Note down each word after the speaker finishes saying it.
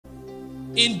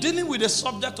In dealing with the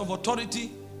subject of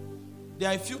authority, there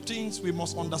are a few things we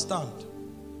must understand.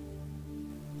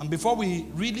 And before we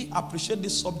really appreciate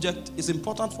this subject, it's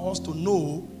important for us to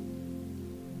know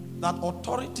that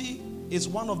authority is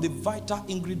one of the vital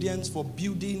ingredients for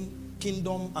building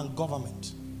kingdom and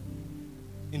government.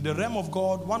 In the realm of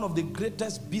God, one of the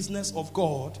greatest business of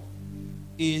God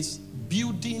is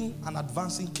building and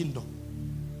advancing kingdom.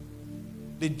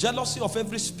 The jealousy of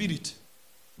every spirit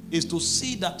is to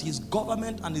see that his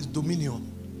government and his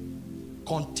dominion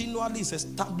continually is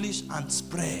established and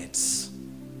spreads.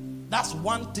 That's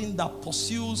one thing that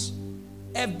pursues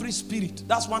every spirit.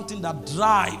 That's one thing that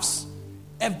drives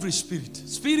every spirit.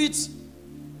 Spirits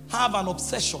have an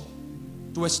obsession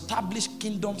to establish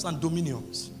kingdoms and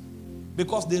dominions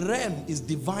because the realm is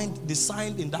divine,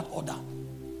 designed in that order.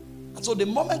 And so the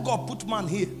moment God put man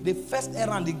here, the first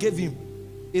errand he gave him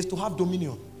is to have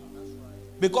dominion.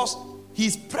 Because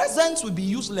his presence will be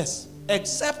useless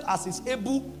except as he's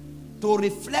able to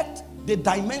reflect the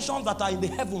dimensions that are in the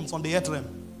heavens on the earth realm.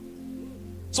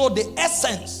 So the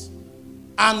essence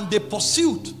and the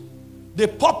pursuit, the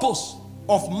purpose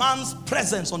of man's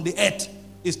presence on the earth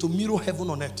is to mirror heaven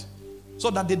on earth. So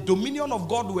that the dominion of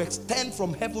God will extend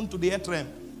from heaven to the earth realm,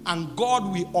 and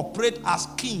God will operate as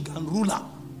king and ruler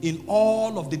in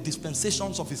all of the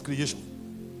dispensations of his creation.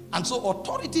 And so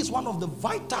authority is one of the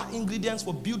vital ingredients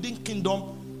for building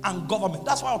kingdom and government.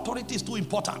 That's why authority is too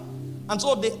important. And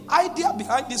so the idea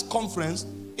behind this conference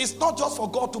is not just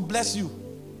for God to bless you.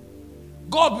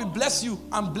 God will bless you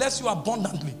and bless you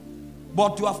abundantly.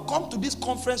 But you have come to this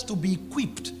conference to be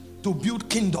equipped to build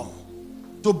kingdom,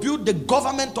 to build the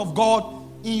government of God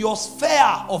in your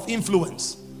sphere of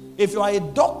influence. If you are a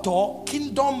doctor,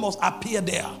 kingdom must appear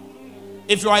there.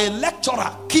 If you are a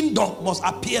lecturer, kingdom must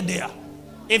appear there.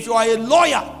 If you are a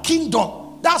lawyer,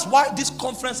 kingdom. That's why this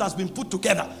conference has been put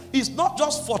together. It's not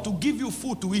just for to give you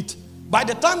food to eat. By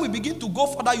the time we begin to go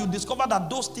further, you discover that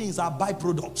those things are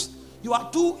byproducts. You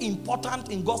are too important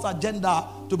in God's agenda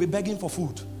to be begging for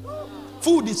food.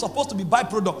 Food is supposed to be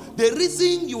byproduct. The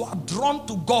reason you are drawn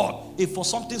to God is for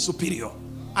something superior.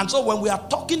 And so when we are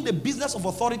talking the business of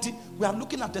authority, we are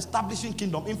looking at establishing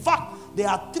kingdom. In fact, there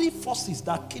are three forces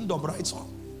that kingdom rides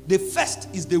on. The first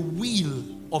is the will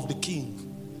of the king.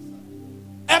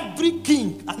 Every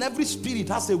king and every spirit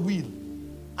has a will.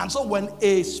 And so when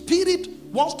a spirit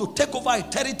wants to take over a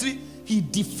territory, he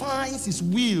defines his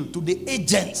will to the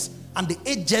agents and the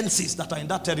agencies that are in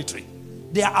that territory.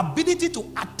 Their ability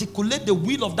to articulate the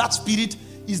will of that spirit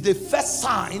is the first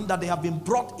sign that they have been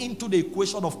brought into the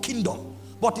equation of kingdom.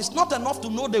 But it's not enough to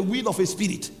know the will of a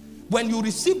spirit. When you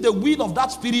receive the will of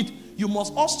that spirit, you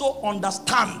must also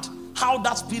understand how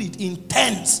that spirit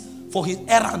intends for his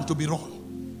errand to be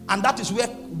run. And that is where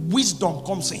wisdom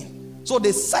comes in. So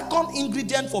the second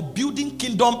ingredient for building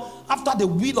kingdom after the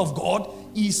will of God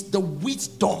is the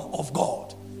wisdom of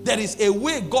God. There is a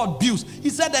way God builds. He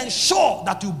said, ensure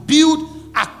that you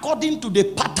build according to the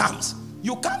patterns.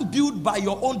 You can't build by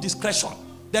your own discretion.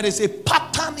 There is a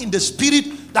pattern in the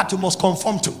spirit that you must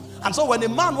conform to. And so when a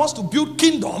man wants to build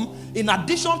kingdom, in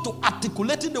addition to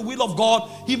articulating the will of God,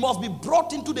 he must be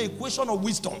brought into the equation of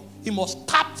wisdom. He must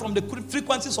tap from the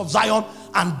frequencies of Zion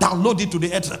and download it to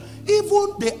the earth.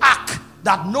 Even the ark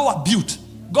that Noah built,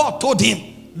 God told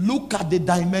him, look at the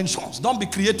dimensions. Don't be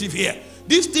creative here.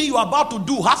 This thing you are about to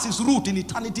do has its root in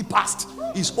eternity past.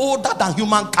 It's older than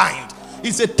humankind.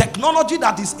 It's a technology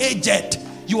that is aged.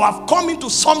 You have come into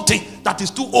something that is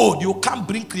too old. You can't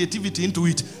bring creativity into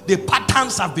it. The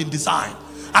patterns have been designed.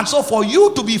 And so for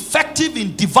you to be effective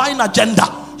in divine agenda,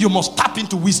 you must tap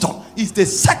into wisdom. It's the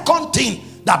second thing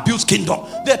that builds kingdom.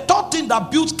 The third thing that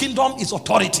builds kingdom is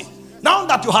authority. Now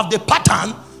that you have the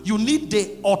pattern, you need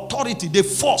the authority, the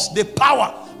force, the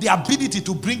power, the ability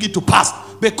to bring it to pass.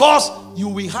 Because you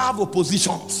will have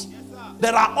oppositions.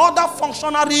 There are other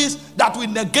functionaries that will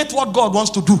negate what God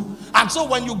wants to do. And so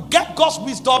when you get God's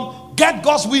wisdom, get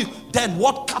God's will, then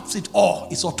what caps it all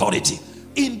is authority.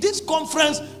 In this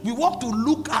conference, we want to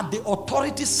look at the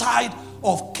authority side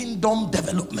of kingdom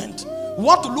development. We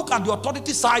want to look at the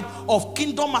authority side of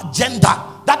kingdom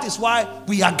agenda. That is why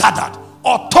we are gathered.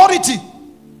 Authority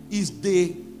is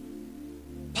the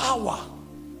power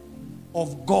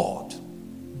of God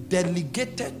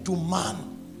delegated to man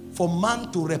for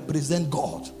man to represent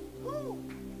God.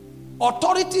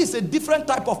 Authority is a different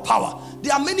type of power.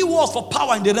 There are many words for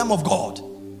power in the realm of God.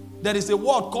 There is a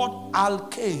word called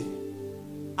alke.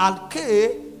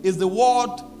 Alke is the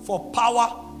word for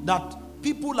power that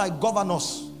people like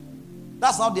governors,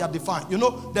 that's how they are defined. You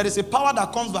know, there is a power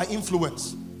that comes by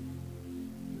influence.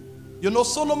 You know,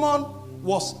 Solomon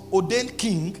was ordained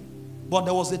king, but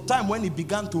there was a time when he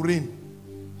began to reign.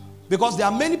 Because there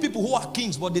are many people who are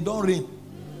kings, but they don't reign.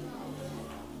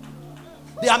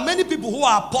 There are many people who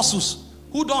are apostles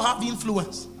who don't have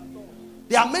influence.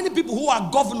 There are many people who are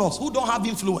governors who don't have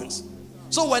influence.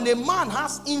 So when a man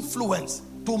has influence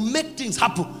to make things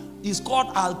happen, it's called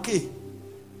alke.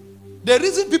 The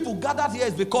reason people gathered here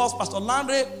is because Pastor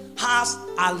Landry has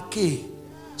alke.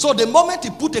 So the moment he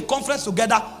put a conference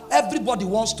together, everybody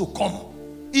wants to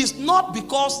come. It's not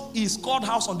because it's called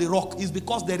House on the Rock. It's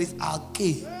because there is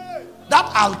alke. That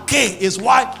alke is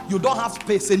why you don't have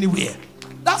space anywhere.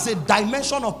 That's a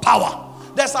dimension of power.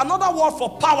 There's another word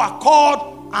for power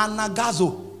called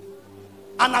anagazo.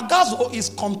 Anagazo is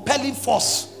compelling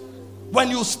force. When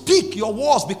you speak, your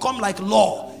words become like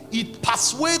law. It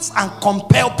persuades and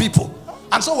compels people.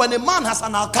 And so when a man has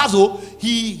an alcazo,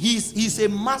 he's a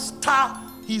master.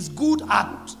 He's good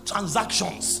at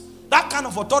transactions. That kind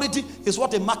of authority is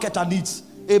what a marketer needs.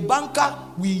 A banker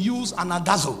will use an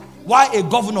agazo. Why a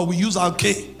governor will use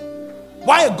alke?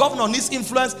 Why a governor needs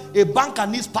influence, a banker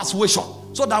needs persuasion.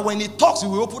 So that when he talks, he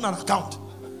will open an account.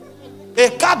 A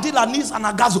car dealer needs an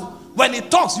agazo. When he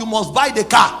talks, you must buy the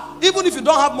car. Even if you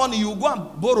don't have money, you go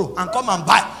and borrow and come and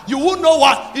buy. You won't know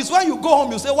why. It's when you go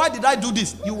home, you say, why did I do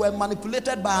this? You were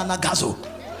manipulated by an agazo.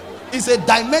 It's a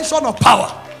dimension of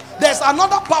power. There's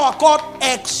another power called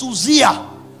exousia.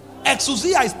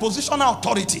 Exousia is positional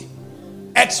authority.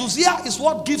 Exousia is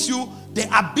what gives you the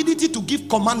ability to give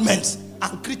commandments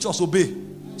and creatures obey.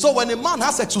 So when a man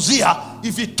has exousia,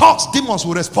 if he talks, demons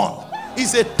will respond.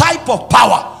 It's a type of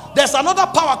power. There's another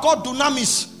power called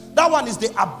dunamis. That one is the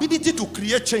ability to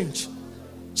create change.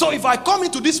 So if I come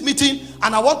into this meeting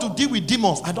and I want to deal with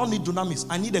demons, I don't need dunamis.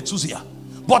 I need exousia.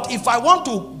 But if I want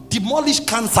to demolish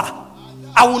cancer,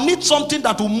 I will need something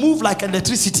that will move like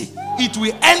electricity. It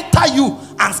will enter you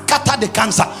and scatter the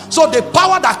cancer. So the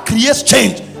power that creates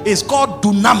change is called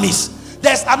dunamis.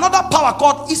 There's another power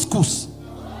called iskus.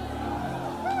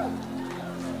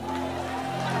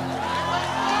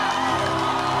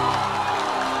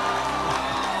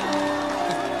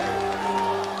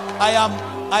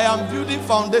 I am building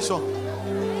foundation.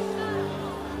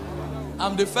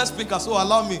 I'm the first speaker, so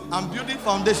allow me. I'm building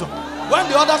foundation. When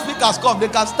the other speakers come, they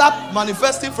can start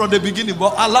manifesting from the beginning.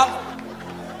 But allow.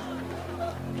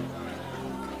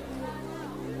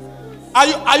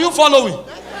 Are you following?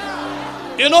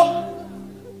 You know,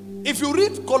 if you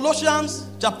read Colossians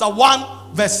chapter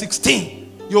 1 verse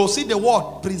 16, you'll see the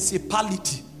word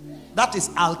principality. That is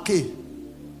alke.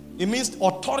 It means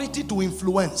authority to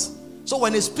influence. So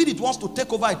when a spirit wants to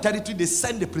take over a territory, they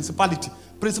send the principality.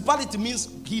 Principality means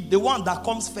the one that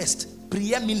comes first,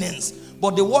 preeminence.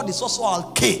 But the word is also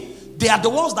alke. They are the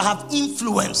ones that have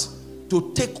influence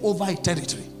to take over a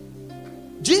territory.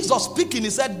 Jesus speaking, he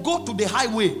said, go to the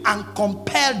highway and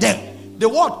compel them. The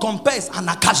word compel is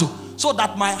anakazo, so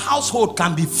that my household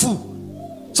can be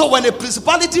full. So when a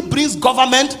principality brings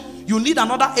government, you need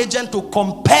another agent to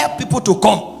compel people to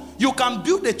come. You can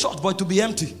build a church, but it will be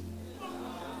empty.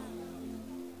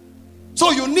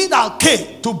 So you need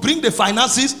alke to bring the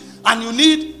finances, and you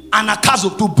need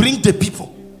anakazo to bring the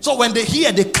people. So when they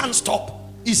hear, they can't stop.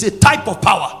 It's a type of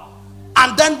power.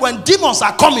 And then when demons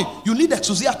are coming, you need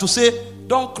exousia to say,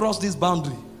 don't cross this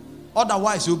boundary.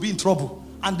 Otherwise, you'll be in trouble.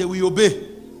 And they will obey.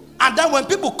 And then when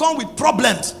people come with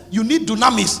problems, you need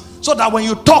dunamis, so that when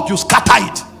you talk, you scatter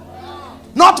it.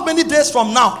 Not many days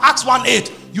from now, Acts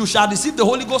 1:8, you shall receive the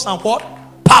Holy Ghost and what?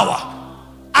 Power.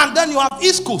 And then you have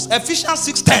iskus, Ephesians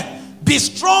 6:10. Be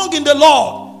strong in the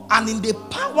Lord and in the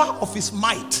power of his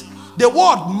might. The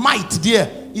word might there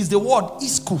is the word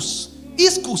iskus.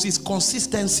 Iskus is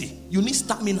consistency. You need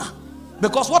stamina.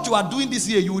 Because what you are doing this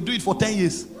year, you will do it for 10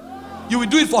 years. You will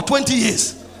do it for 20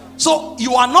 years. So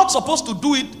you are not supposed to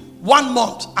do it 1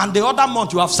 month and the other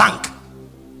month you have sank.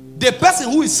 The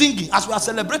person who is singing, as we are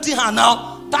celebrating her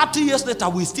now, 30 years later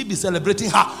we will still be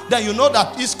celebrating her. Then you know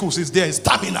that iskus is there, is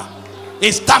stamina.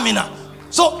 It's stamina.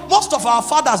 So most of our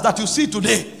fathers that you see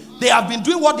today, they have been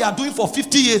doing what they are doing for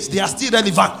 50 years. They are still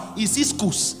relevant. It's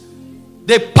iskus.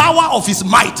 The power of his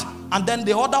might. And then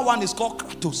the other one is called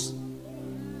kratos.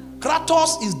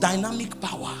 Kratos is dynamic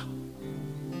power.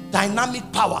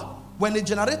 Dynamic power. When a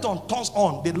generator turns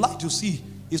on, the light you see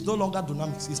is no longer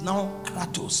dunamis. It's now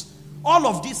kratos. All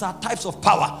of these are types of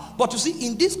power. But you see,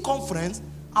 in this conference,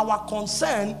 our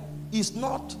concern is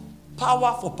not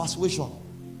power for persuasion.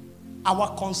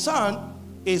 Our concern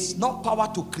is not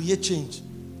power to create change.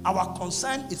 Our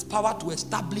concern is power to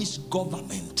establish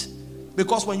government.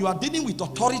 Because when you are dealing with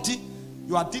authority,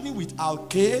 you are dealing with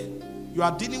alke, you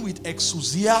are dealing with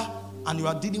exousia, and you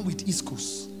are dealing with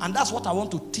iskus. And that's what I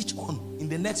want to teach on in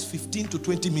the next 15 to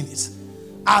 20 minutes.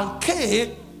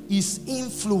 Alke is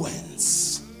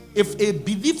influence. If a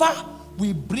believer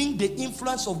will bring the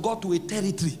influence of God to a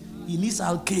territory, he needs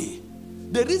alke.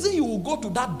 The reason you will go to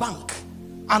that bank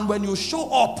and when you show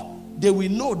up, they will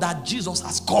know that Jesus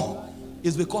has come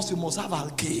is because you must have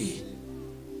alke.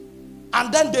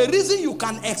 And then the reason you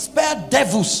can expel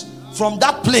devils from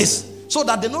that place so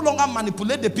that they no longer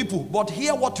manipulate the people but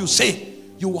hear what you say,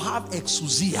 you will have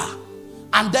exousia.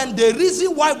 And then the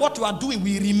reason why what you are doing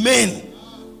will remain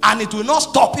and it will not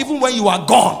stop even when you are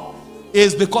gone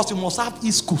is because you must have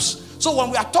iskus. So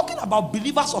when we are talking about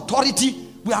believers' authority,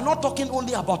 we are not talking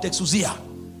only about exousia.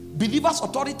 Believers'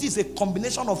 authority is a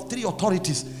combination of three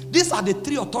authorities. These are the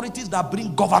three authorities that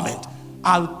bring government: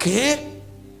 alke,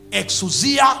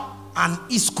 exousia, and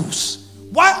iskus.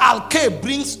 While alke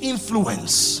brings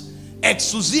influence,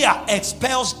 exousia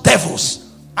expels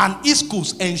devils, and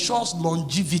iskus ensures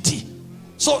longevity.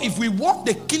 So if we want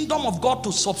the kingdom of God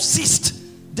to subsist,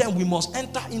 then we must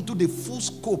enter into the full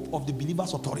scope of the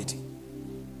believer's authority.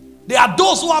 There are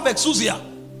those who have exousia,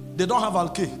 they don't have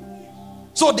alke.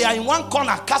 So they are in one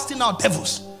corner casting out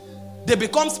devils. They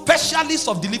become specialists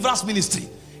of deliverance ministry.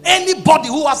 Anybody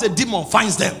who has a demon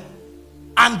finds them.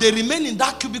 And they remain in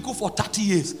that cubicle for 30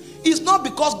 years. It's not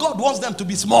because God wants them to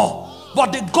be small,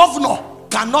 but the governor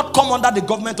cannot come under the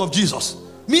government of Jesus.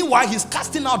 Meanwhile, he's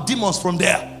casting out demons from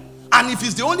there. And if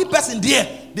he's the only person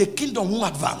there, the kingdom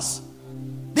won't advance.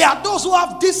 There are those who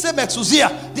have this same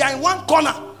exousia. They are in one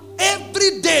corner.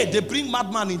 Every day they bring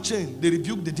madman in chain. They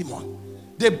rebuke the demon.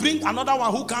 They bring another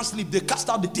one who can't sleep. They cast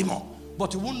out the demon.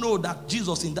 But you won't know that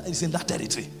Jesus is in that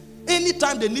territory.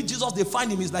 Anytime they need Jesus, they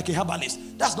find him. He's like a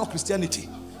herbalist. That's not Christianity.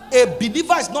 A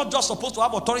believer is not just supposed to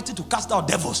have authority to cast out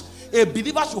devils. A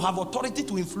believer should have authority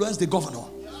to influence the governor,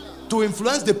 to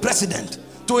influence the president,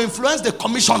 to influence the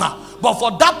commissioner. But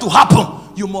for that to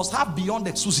happen, you must have beyond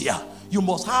exousia. You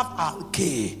must have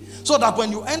alke. So that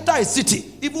when you enter a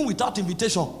city, even without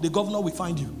invitation, the governor will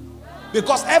find you.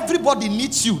 Because everybody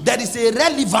needs you. There is a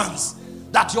relevance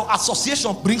that your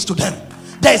association brings to them.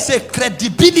 There is a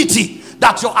credibility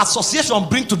that your association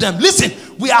brings to them.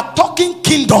 Listen, we are talking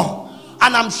kingdom.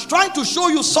 And I'm trying to show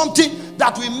you something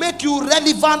that will make you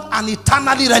relevant and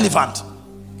eternally relevant.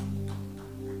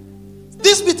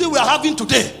 This meeting we are having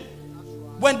today,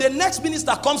 when the next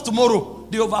minister comes tomorrow,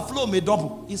 the overflow may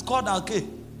double. It's called alke.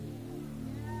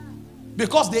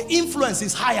 Because the influence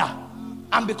is higher.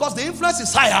 And because the influence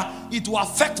is higher, it will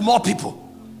affect more people.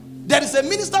 There is a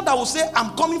minister that will say,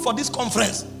 I'm coming for this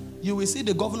conference. You will see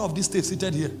the governor of this state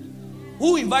seated here.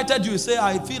 Who invited you? Say,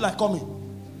 I feel like coming.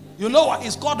 You know what?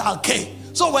 It's called alke.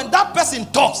 So when that person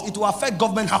talks, it will affect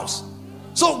government house.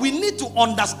 So we need to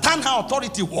understand how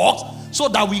authority works so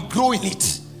that we grow in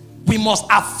it. We must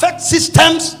affect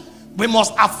systems, we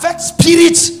must affect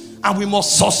spirits, and we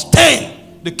must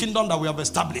sustain the kingdom that we have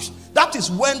established. That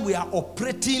is when we are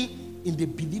operating in the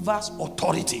believer's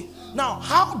authority. Now,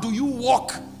 how do you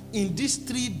walk in these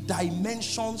three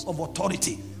dimensions of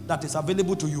authority that is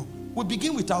available to you? We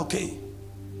begin with alke.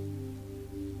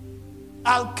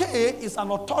 Alke is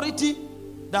an authority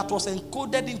that was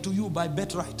encoded into you by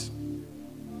birthright.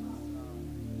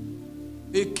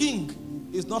 A king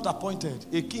is not appointed.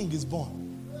 A king is born.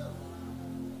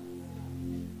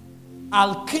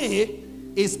 Alke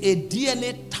is a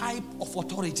DNA type of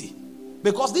authority.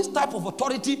 Because this type of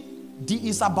authority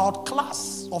is about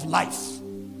class of life.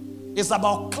 It's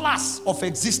about class of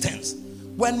existence.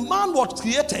 When man was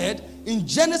created in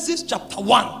Genesis chapter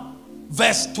 1,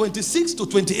 verse 26 to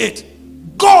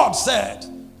 28, God said,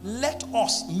 let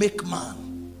us make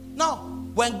man. Now,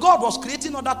 when God was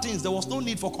creating other things, there was no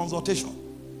need for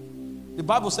consultation. The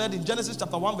Bible said in Genesis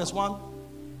chapter 1 verse 1,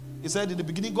 it said in the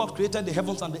beginning God created the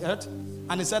heavens and the earth.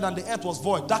 And he said, and the earth was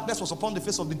void. Darkness was upon the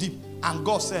face of the deep. And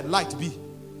God said, light be.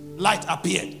 Light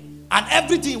appeared. And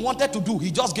everything he wanted to do,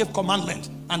 he just gave commandment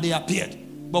and they appeared.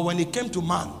 But when it came to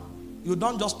man, you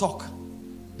don't just talk.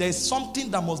 There is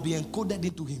something that must be encoded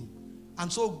into him.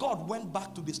 And so God went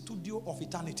back to the studio of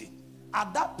eternity.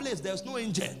 At that place, there's no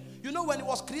angel. You know, when he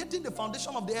was creating the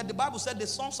foundation of the earth, the Bible said the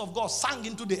sons of God sang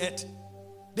into the earth.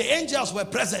 The angels were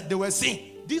present. They were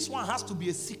singing. This one has to be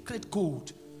a secret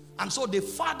code. And so the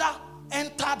Father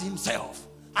entered himself.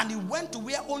 And he went to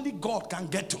where only God can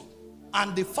get to.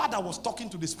 And the Father was talking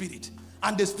to the Spirit.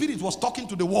 And the Spirit was talking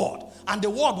to the Word. And the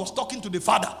Word was talking to the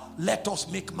Father. Let us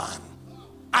make man.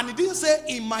 And he didn't say,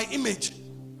 in my image.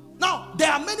 Now,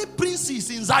 there are many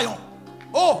princes in Zion.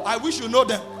 Oh, I wish you know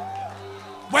them.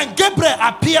 When Gabriel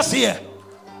appears here,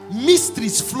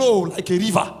 mysteries flow like a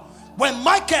river. When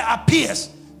Michael appears,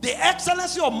 the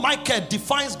excellency of Michael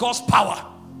defines God's power.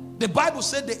 The Bible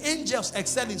said the angels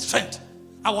excel in strength.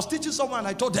 I was teaching someone and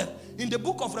I told them, in the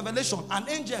book of Revelation, an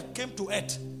angel came to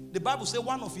earth. The Bible says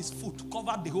one of his foot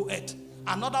covered the whole earth.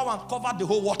 Another one covered the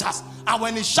whole waters. And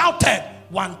when he shouted,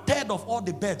 1/3 of all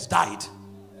the birds died.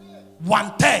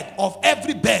 1/3 of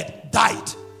every bird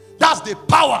died. That's the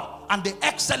power and the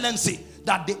excellency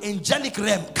that the angelic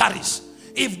realm carries.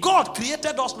 If God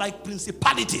created us like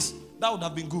principalities, that would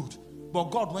have been good. But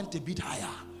God went a bit higher.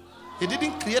 He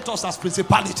didn't create us as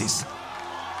principalities.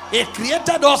 He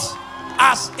created us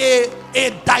as a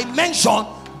dimension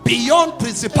beyond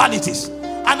principalities.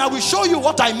 And I will show you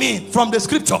what I mean from the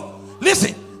scripture.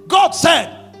 Listen, God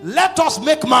said, let us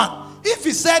make man. If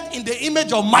he said in the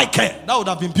image of Michael, that would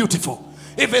have been beautiful.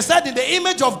 If he said in the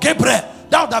image of Gabriel,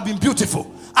 that would have been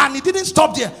beautiful. And he didn't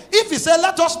stop there. If he said,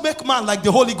 let us make man like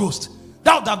the Holy Ghost,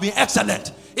 that would have been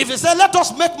excellent. If he said, let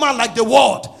us make man like the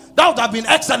Word, that would have been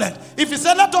excellent. If he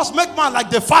said, let us make man like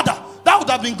the Father, that would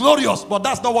have been glorious. But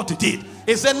that's not what he did.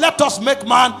 He said, let us make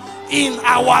man in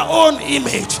our own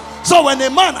image. So when a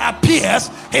man appears,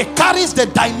 he carries the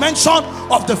dimension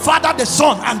of the Father, the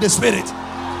Son, and the Spirit.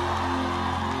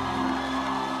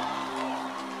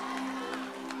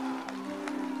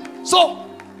 So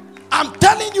I'm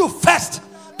telling you first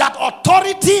that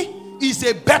authority is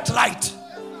a birthright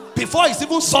before it's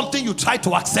even something you try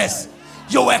to access.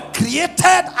 You were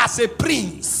created as a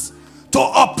prince to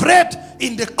operate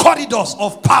in the corridors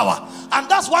of power. And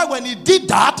that's why when he did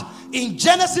that, in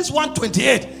Genesis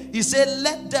 1:28, he said,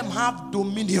 let them have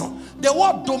dominion. The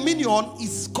word dominion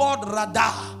is called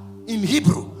radah in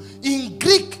Hebrew. In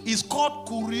Greek, it's called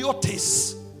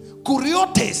kuriotes.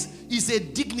 Kuriotes is a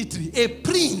dignitary, a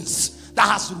prince that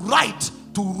has right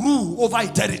to rule over a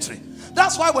territory.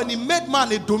 That's why when he made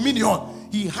man a dominion,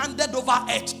 he handed over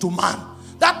earth to man.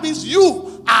 That means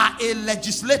you are a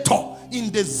legislator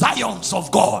in the Zions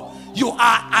of God. You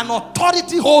are an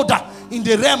authority holder in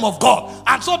the realm of God.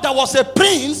 And so there was a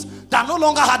prince that no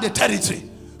longer had the territory.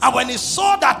 And when he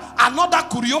saw that another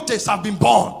Kuriotes have been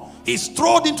born, he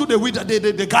strode into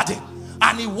the garden.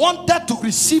 And he wanted to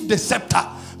receive the scepter.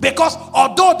 Because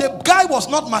although the guy was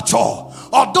not mature,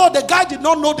 although the guy did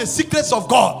not know the secrets of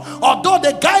God, although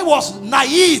the guy was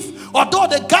naive, although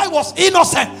the guy was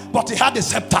innocent, but he had the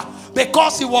scepter.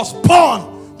 Because he was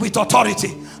born with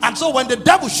authority. And so when the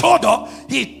devil showed up,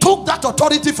 he took that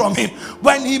authority from him.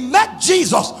 When he met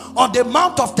Jesus on the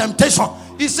Mount of Temptation,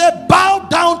 he said, bow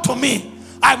down to me.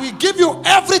 I will give you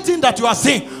everything that you are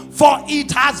seeing, for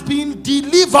it has been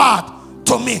delivered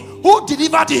to me. Who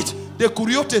delivered it? The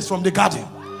Kuriotes from the garden.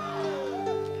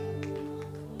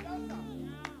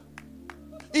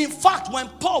 In fact, when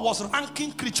Paul was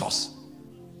ranking creatures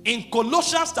in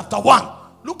Colossians chapter 1,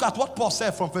 look at what Paul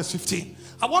said from verse 15.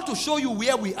 I want to show you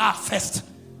where we are first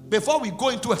before we go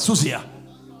into exousia.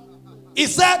 He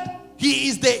said he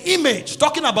is the image,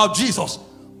 talking about Jesus,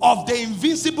 of the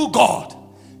invincible God.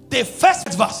 The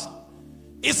first verse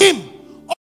is him.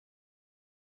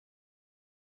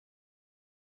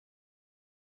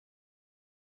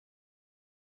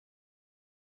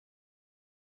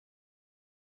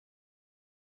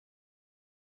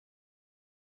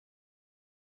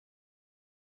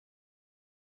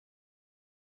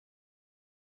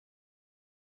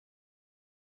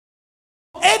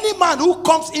 Any man who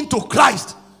comes into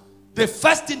Christ, the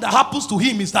first thing that happens to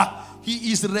him is that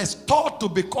he is restored to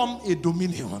become a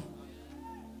dominion.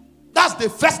 That's the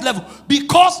first level.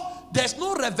 Because there's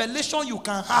no revelation you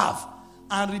can have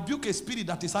and rebuke a spirit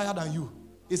that is higher than you.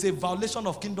 It's a violation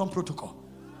of kingdom protocol.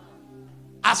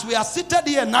 As we are seated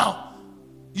here now,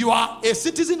 you are a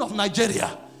citizen of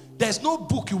Nigeria. There's no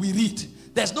book you will read.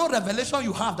 There's no revelation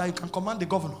you have that you can command the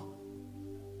governor.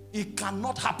 It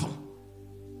cannot happen.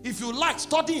 If you like,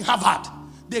 study in Harvard.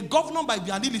 The governor might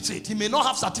be an illiterate. He may not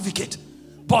have certificate.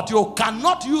 But you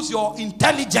cannot use your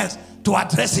intelligence to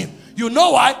address him. You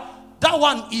know why? That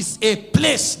one is a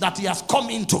place that he has come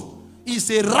into.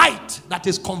 It's a right that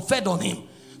is conferred on him.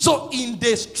 So in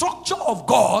the structure of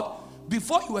God,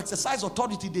 before you exercise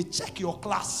authority, they check your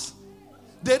class.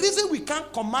 The reason we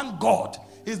can't command God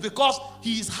is because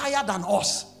he is higher than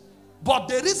us. But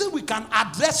the reason we can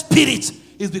address spirits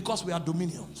is because we are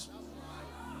dominions.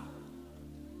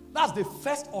 That's the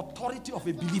first authority of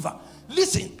a believer.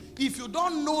 Listen, if you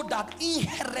don't know that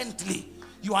inherently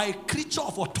you are a creature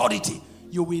of authority,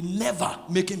 you will never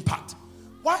make impact.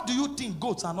 Why do you think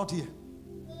goats are not here?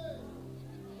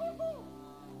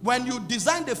 When you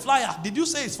designed the flyer, did you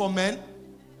say it's for men?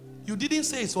 You didn't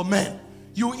say it's for men.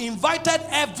 You invited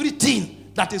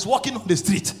everything that is walking on the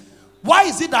street. Why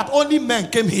is it that only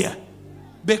men came here?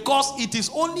 Because it is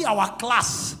only our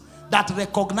class that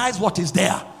recognize what is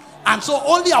there. And so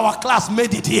only our class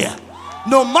made it here.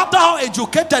 No matter how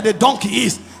educated a donkey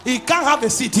is, he can't have a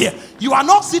seat here. You are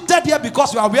not seated here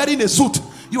because you are wearing a suit.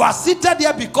 You are seated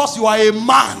here because you are a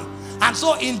man. And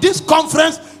so in this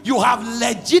conference, you have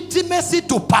legitimacy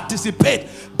to participate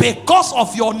because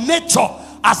of your nature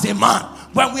as a man.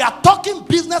 When we are talking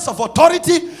business of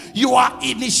authority, you are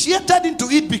initiated into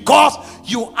it because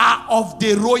you are of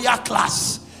the royal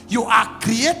class. You are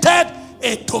created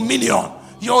a dominion.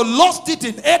 You lost it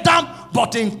in Adam,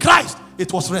 but in Christ,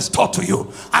 it was restored to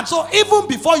you. And so even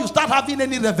before you start having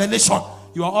any revelation,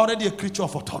 you are already a creature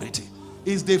of authority.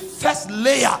 It's the first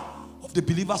layer of the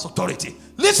believer's authority.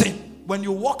 Listen, when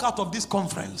you walk out of this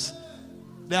conference,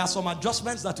 there are some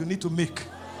adjustments that you need to make.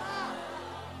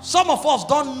 Some of us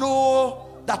don't know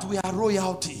that we are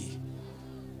royalty.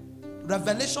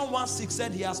 Revelation 1:6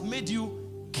 said he has made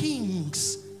you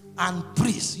kings and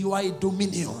priests. You are a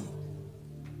dominion.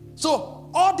 So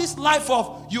all this life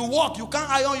of you walk, you can't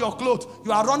iron your clothes,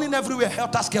 you are running everywhere,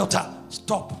 helter skelter.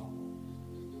 Stop.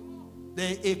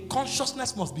 A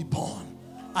consciousness must be born.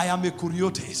 I am a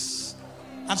kuriotes.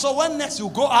 And so when next you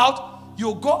go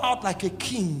out like a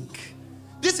king.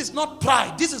 This is not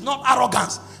pride. This is not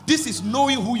arrogance. This is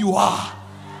knowing who you are.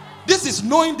 This is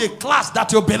knowing the class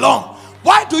that you belong.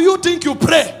 Why do you think you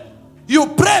pray? You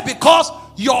pray because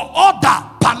your order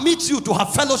permits you to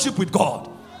have fellowship with God.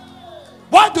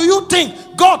 Why do you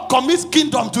think God commits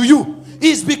kingdom to you?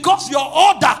 It's because your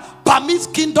order permits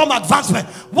kingdom advancement.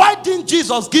 Why didn't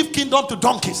Jesus give kingdom to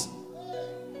donkeys?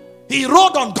 He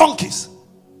rode on donkeys.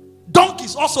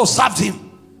 Donkeys also served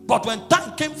him. But when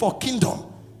time came for kingdom,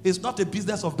 it's not a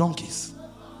business of donkeys.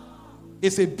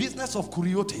 It's a business of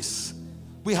kuriotes.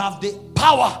 We have the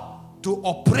power to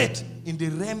operate in the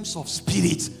realms of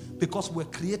spirit because we're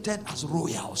created as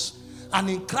royals. And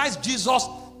in Christ Jesus,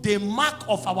 the mark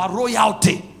of our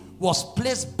royalty was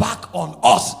placed back on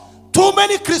us. Too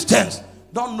many Christians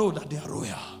don't know that they are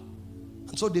royal.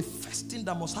 And so the first thing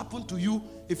that must happen to you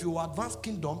if you advance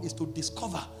kingdom is to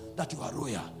discover that you are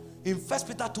royal. In 1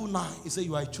 Peter 2:9, it says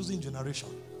you are a chosen generation,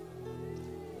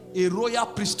 a royal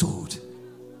priesthood,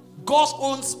 God's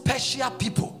own special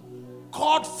people,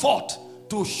 called forth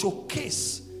to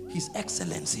showcase his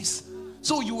excellencies.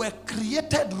 So you were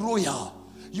created royal.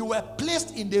 You were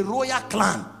placed in the royal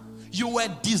clan. You were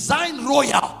designed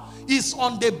royal. It's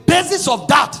on the basis of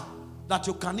that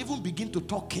you can even begin to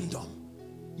talk kingdom.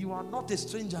 You are not a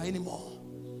stranger anymore.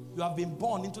 You have been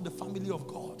born into the family of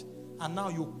God. And now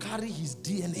you carry his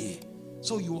DNA.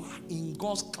 So you are in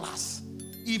God's class.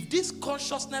 If this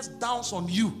consciousness downs on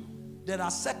you, there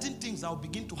are certain things that will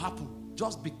begin to happen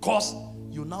just because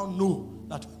you now know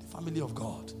that you're in the family of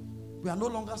God. We are no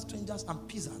longer strangers and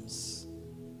peasants.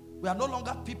 We are no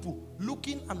longer people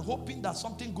looking and hoping that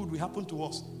something good will happen to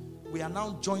us. We are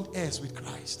now joint heirs with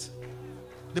Christ.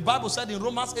 The Bible said in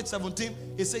Romans 8:17,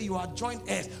 it said you are joint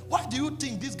heirs. Why do you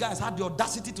think these guys had the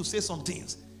audacity to say some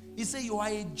things? He said you are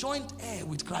a joint heir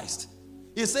with Christ.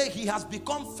 He said he has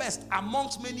become first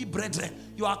amongst many brethren.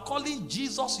 You are calling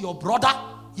Jesus your brother?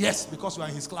 Yes, because you are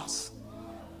in his class.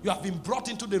 You have been brought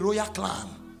into the royal clan.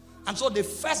 And so the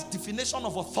first definition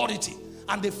of authority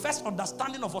and the first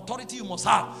understanding of authority you must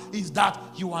have is that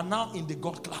you are now in the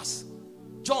God class.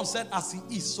 John said, as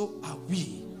he is, so are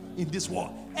we in this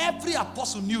world. Every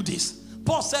apostle knew this.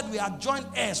 Paul said we are joint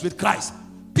heirs with Christ.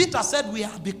 Peter said we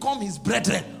have become his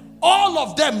brethren. All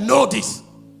of them know this,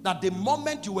 that the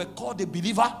moment you were called a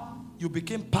believer, you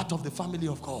became part of the family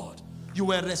of God. You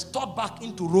were restored back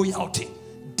into royalty.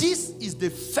 This is the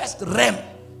first realm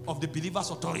of the believer's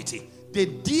authority. The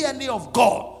DNA of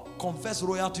God confers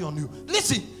royalty on you.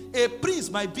 Listen, a prince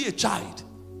might be a child.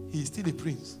 He is still a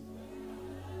prince.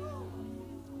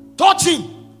 Touch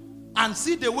him and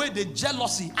see the way the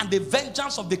jealousy and the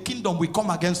vengeance of the kingdom will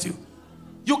come against you.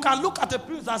 You can look at a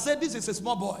prince and say, this is a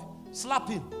small boy. Slap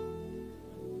him.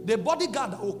 The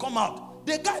bodyguard that will come out,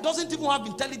 the guy doesn't even have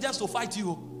intelligence to fight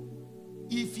you.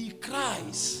 If he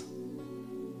cries,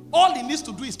 all he needs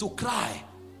to do is to cry.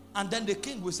 And then the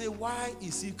king will say, why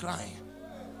is he crying?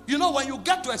 You know, when you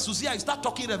get to exousia, you start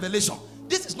talking revelation.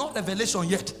 This is not revelation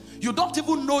yet. You don't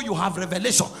even know you have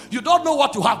revelation. You don't know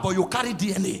what you have, but you carry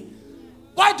DNA.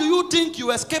 Why do you think you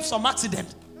escaped some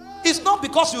accident? It's not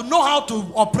because you know how to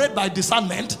operate by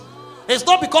discernment. It's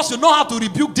not because you know how to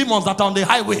rebuke demons that are on the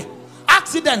highway.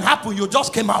 Accident happened, you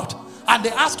just came out. And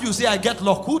they ask you, say, I get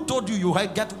luck. Who told you you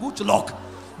get which luck?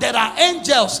 There are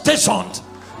angels stationed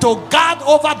to guard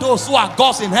over those who are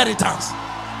God's inheritance.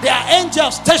 There are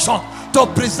angels stationed to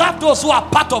preserve those who are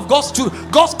part of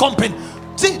God's company.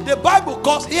 See, the Bible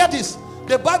calls, hear this,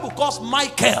 the Bible calls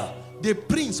Michael the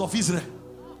prince of Israel.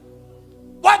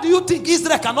 Why do you think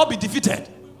Israel cannot be defeated?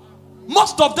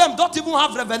 Most of them don't even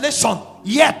have revelation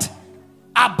yet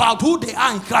about who they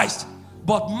are in Christ.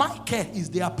 But Michael is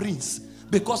their prince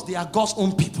because they are God's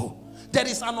own people. There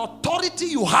is an authority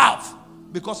you have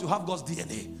because you have God's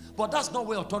DNA. But that's not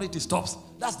where authority stops.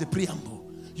 That's the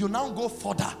preamble. You now go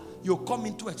further. You come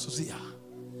into exousia.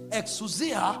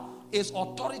 Exousia is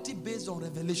authority based on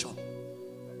revelation.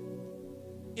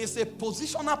 It's a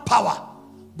positional power,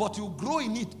 but you grow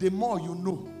in it the more you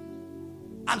know.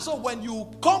 And so when you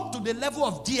come to the level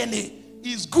of DNA,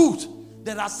 it's good.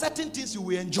 There are certain things you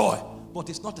will enjoy, but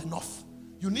it's not enough.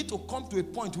 You need to come to a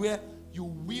point where you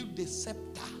wield the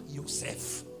scepter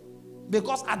yourself.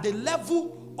 Because at the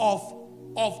level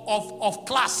of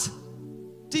class,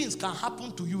 things can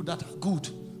happen to you that are good.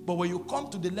 But when you come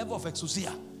to the level of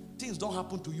exousia, things don't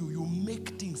happen to you. You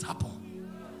make things happen.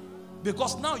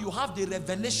 Because now you have the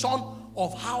revelation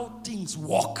of how things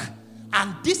work.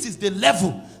 And this is the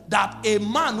level that a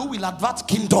man who will advance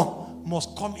kingdom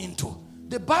must come into.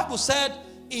 The Bible said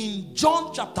in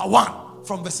John chapter 1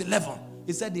 from verse 11,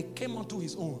 it said they came unto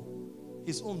his own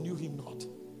knew him not.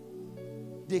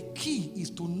 The key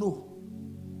is to know.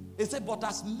 He said, but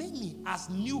as many as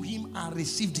knew him and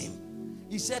received him,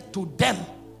 he said to them,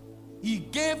 he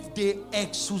gave the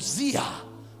exousia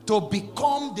to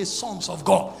become the sons of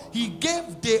God. He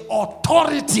gave the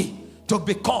authority to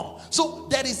become. So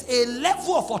there is a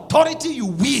level of authority you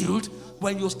wield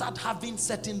when you start having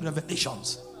certain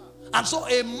revelations. And so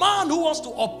a man who wants to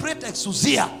operate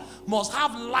exousia must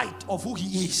have light of who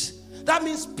he is. That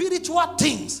means spiritual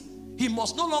things. He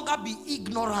must no longer be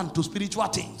ignorant to spiritual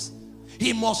things.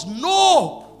 He must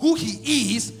know who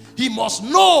he is. He must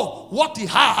know what he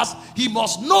has. He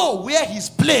must know where he's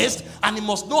placed. And he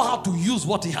must know how to use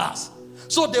what he has.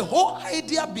 So the whole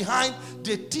idea behind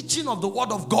the teaching of the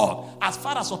word of God, as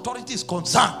far as authority is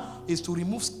concerned, is to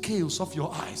remove scales off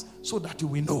your eyes so that you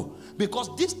will know.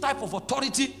 Because this type of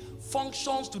authority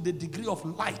functions to the degree of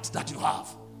light that you have.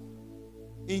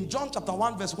 In John chapter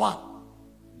 1 verse 1,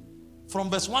 from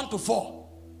verse 1 to 4,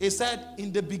 it said,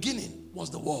 in the beginning was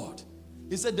the Word.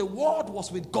 He said the Word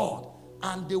was with God,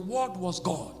 and the Word was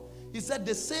God. He said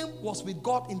the same was with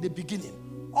God in the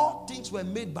beginning. All things were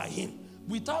made by him.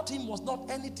 Without him was not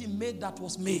anything made that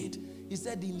was made. He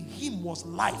said in him was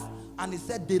life. And he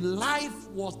said the life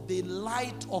was the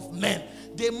light of men.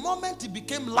 The moment he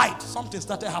became light, something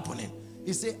started happening.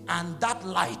 He said, and that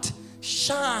light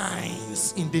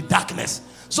shines in the darkness.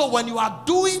 So when you are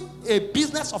doing a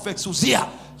business of exousia,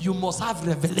 you must have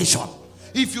revelation.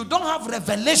 If you don't have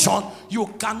revelation, you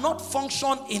cannot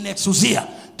function in exousia.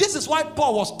 This is why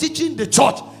Paul was teaching the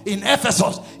church in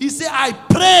Ephesus. He said, I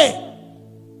pray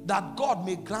that God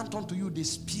may grant unto you the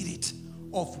spirit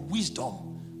of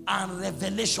wisdom and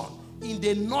revelation in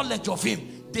the knowledge of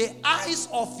him. The eyes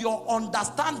of your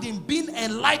understanding being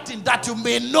enlightened, that you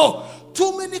may know.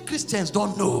 Too many Christians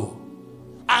don't know.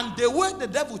 And the way the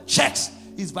devil checks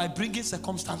is by bringing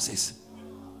circumstances.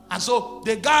 And so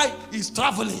the guy is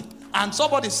traveling and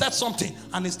somebody said something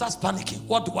and he starts panicking.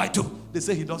 What do I do? They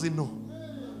say he doesn't know.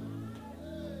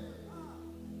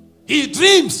 He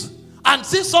dreams and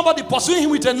sees somebody pursuing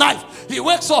him with a knife. He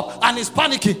wakes up and is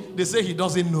panicking. They say he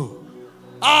doesn't know.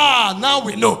 Ah, now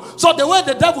we know. So the way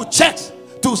the devil checks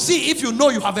to see if you know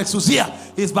you have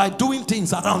exousia is by doing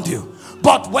things around you.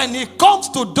 But when it comes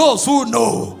to those who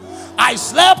know, I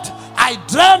slept, I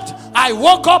dreamt, I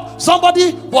woke up,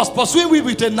 somebody was pursuing me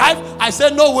with a knife. I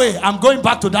said, no way, I'm going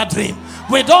back to that dream.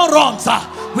 We don't run, sir.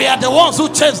 We are the ones who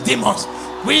chase demons.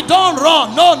 We don't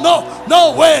run.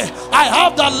 No way. I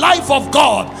have the life of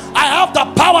God. I have the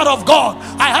power of God.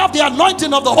 I have the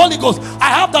anointing of the Holy Ghost. I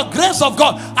have the grace of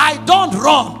God. I don't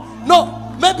run.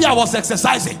 No, maybe I was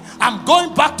exercising. I'm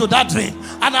going back to that dream.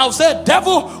 And I'll say,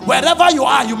 devil, wherever you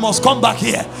are, you must come back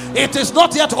here. It is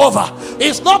not yet over.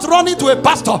 It's not running to a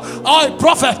pastor or a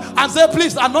prophet and say,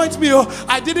 please anoint me.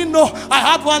 I didn't know I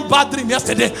had one bad dream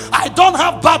yesterday. I don't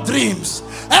have bad dreams.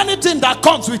 Anything that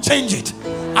comes, we change it.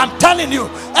 I'm telling you,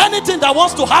 anything that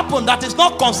wants to happen that is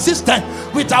not consistent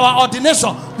with our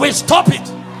ordination, we stop it.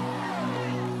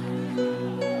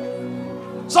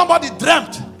 Somebody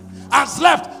dreamt and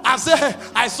slept and said, hey,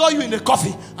 I saw you in the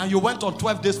coffee and you went on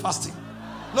 12 days fasting.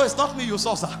 No, it's not me you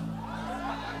saw, sir.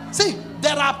 See,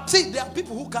 there are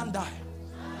people who can't die.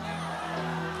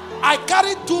 I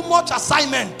carry too much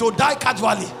assignment to die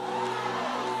casually.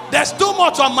 There's too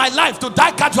much on my life to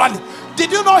die casually.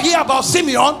 Did you not hear about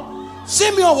Simeon?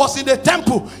 Simeon was in the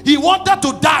temple. He wanted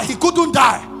to die. He couldn't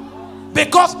die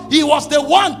because he was the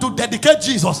one to dedicate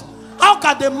Jesus. How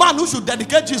can the man who should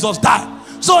dedicate Jesus die?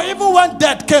 So even when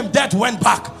death came, death went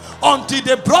back. until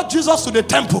they brought Jesus to the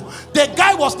temple. The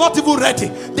guy was not even ready.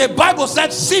 The Bible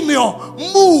said Simeon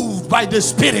moved by the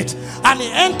Spirit, and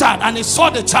he entered and he saw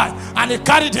the child and he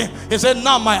carried him. He said,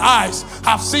 now my eyes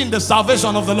have seen the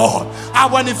salvation of the Lord.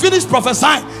 And when he finished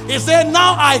prophesying, he said,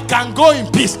 now I can go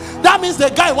in peace. That means the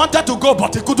guy wanted to go,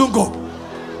 but he couldn't go.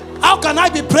 How can I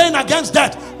be praying against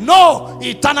death? No,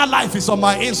 eternal life is on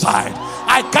my inside.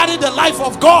 I carry the life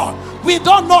of God. We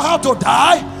don't know how to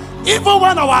die. Even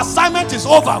when our assignment is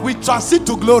over, we transit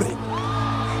to glory.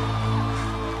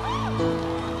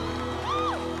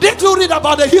 Did you read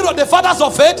about the hero, the fathers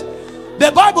of faith?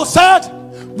 The Bible said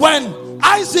when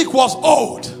Isaac was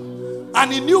old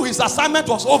and he knew his assignment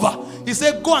was over, he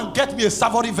said, go and get me a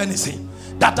savory venison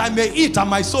that I may eat and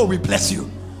my soul will bless you.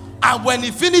 And when he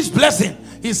finished blessing,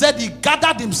 he said he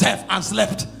gathered himself and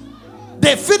slept.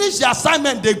 They finish the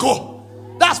assignment, they go.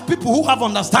 That's people who have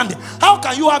understanding. How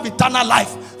can you have eternal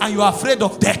life and you are afraid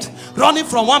of death? Running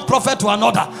from one prophet to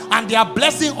another, and they are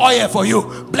blessing oil for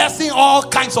you, blessing all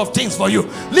kinds of things for you.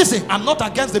 Listen, I'm not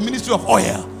against the ministry of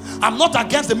oil. I'm not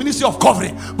against the ministry of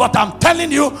covering. But I'm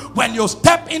telling you, when you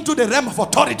step into the realm of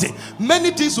authority,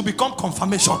 many things will become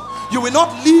confirmation. You will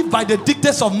not live by the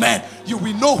dictates of men. You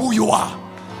will know who you are.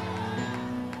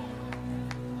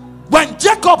 When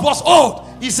Jacob was old,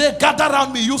 he said, gather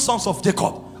around me, you sons of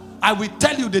Jacob. I will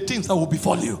tell you the things that will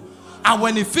befall you. And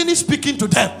when he finished speaking to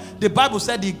them, the Bible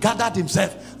said he gathered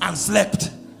himself and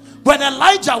slept. When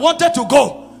Elijah wanted to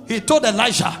go, he told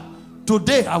Elisha,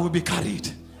 today I will be carried.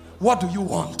 What do you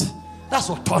want? That's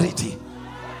authority.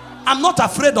 I'm not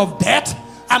afraid of death.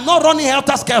 I'm not running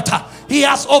helter-skelter. He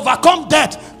has overcome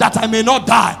death that I may not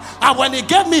die. And when he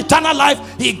gave me eternal life,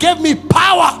 he gave me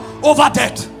power over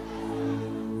death.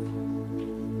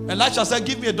 Elisha said,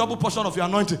 give me a double portion of your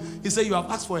anointing. He said, you have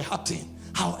asked for a hard thing.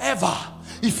 However,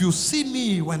 if you see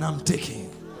me when I'm taking,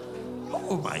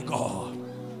 oh my God,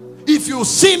 if you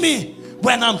see me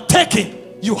when I'm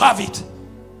taking, you have it.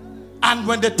 And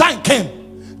when the time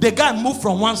came, the guy moved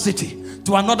from one city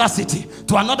to another city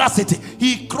to another city.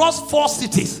 He crossed 4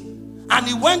 cities and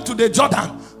he went to the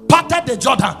Jordan, parted the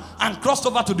Jordan and crossed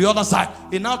over to the other side.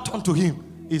 He now turned to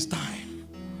him. It's time.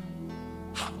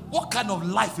 What kind of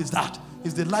life is that?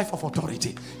 It's the life of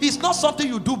authority. It's not something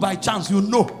you do by chance, you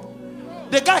know.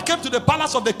 The guy came to the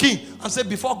palace of the king and said,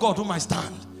 before God whom I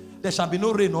stand, there shall be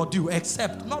no rain or dew,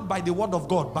 except not by the word of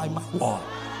God, by my word.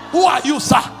 Who are you,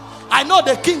 sir? I know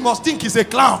the king must think he's a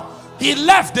clown. He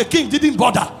left, the king didn't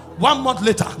bother. 1 month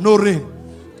later, no rain.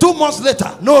 2 months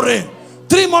later, no rain.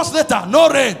 3 months later, no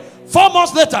rain. 4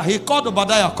 months later, he called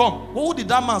Obadiah, come. Who did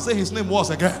that man say his name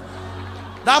was again?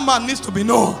 That man needs to be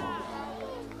known.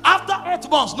 After 8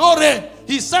 months, no rain.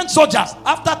 He sent soldiers.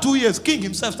 After 2 years, king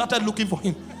himself started looking for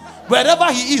him.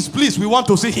 Wherever he is, please, we want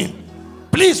to see him.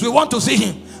 Please, we want to see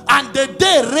him. And the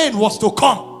day rain was to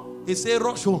come, he said,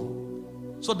 rush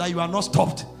home so that you are not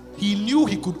stopped. He knew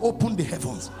he could open the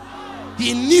heavens.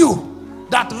 He knew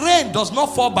that rain does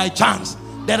not fall by chance.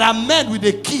 There are men with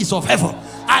the keys of heaven.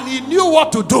 And he knew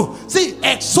what to do. See,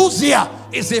 exousia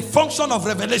is a function of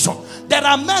revelation. There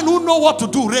are men who know what to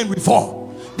do, rain will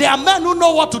fall. There are men who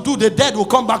know what to do, the dead will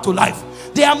come back to life.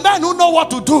 There are men who know what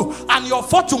to do, and your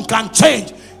fortune can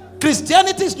change.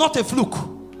 Christianity is not a fluke.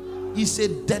 It's a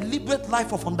deliberate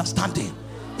life of understanding.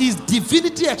 It's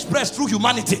divinity expressed through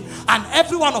humanity, and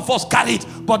every one of us carry it.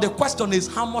 But the question is,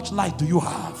 how much light do you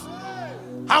have?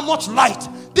 How much light?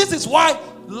 This is why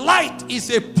light is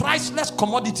a priceless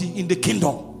commodity in the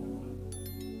kingdom.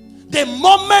 The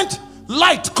moment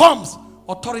light comes,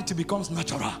 authority becomes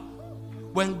natural.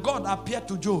 When God appeared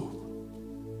to Job,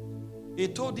 he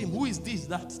told him, who is this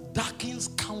that darkens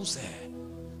counsel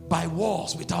by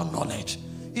wars without knowledge?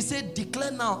 He said,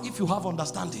 declare now if you have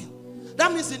understanding.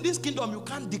 That means in this kingdom you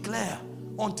can't declare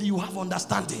until you have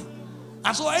understanding.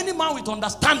 And so any man with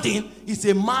understanding is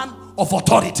a man of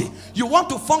authority. You want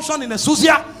to function in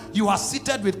exousia, you are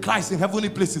seated with Christ in heavenly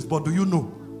places. But do you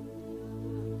know?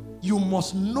 You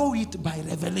must know it by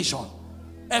revelation.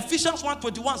 Ephesians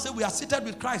 1:21 says we are seated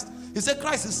with Christ. He said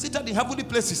Christ is seated in heavenly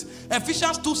places.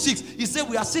 Ephesians 2:6, he said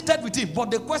we are seated with him.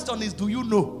 But the question is, do you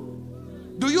know?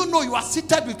 Do you know you are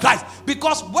seated with Christ?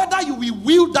 Because whether you will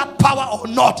wield that power or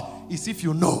not is if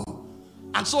you know.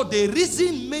 And so the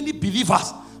reason many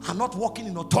believers are not walking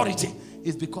in authority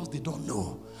is because they don't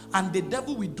know. And the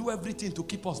devil will do everything to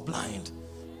keep us blind.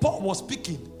 Paul was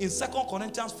speaking in 2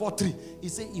 Corinthians 4:3. He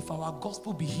said, if our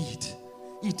gospel be hid,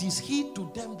 it is hid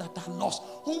to them that are lost,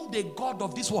 whom the God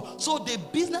of this world. So the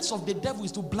business of the devil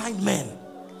is to blind men.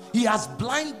 He has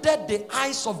blinded the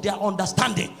eyes of their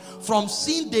understanding from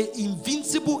seeing the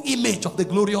invincible image of the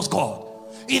glorious God.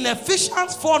 In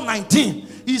Ephesians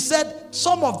 4:19, he said,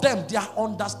 some of them, their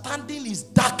understanding is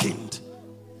darkened.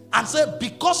 And said,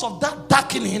 because of that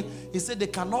darkening, he said they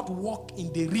cannot walk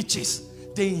in the riches,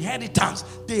 the inheritance,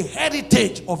 the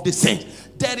heritage of the saints.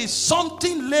 There is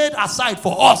something laid aside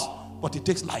for us, but it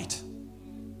takes light.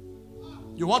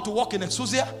 You want to walk in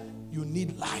exousia? You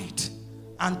need light.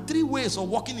 And 3 ways of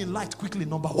walking in light quickly.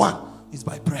 Number 1 is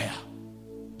by prayer.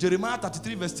 Jeremiah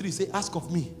 33 verse 3 say, ask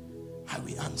of me, I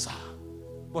will answer.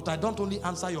 But I don't only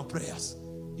answer your prayers.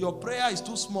 Your prayer is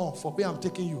too small for where I'm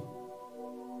taking you.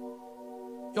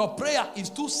 Your prayer is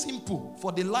too simple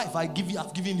for the life I've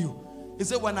given you. He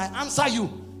said, when I answer you,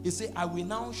 he said, I will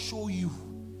now show you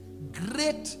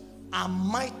great and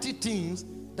mighty things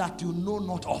that you know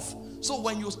not of. So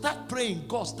when you start praying,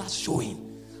 God starts showing.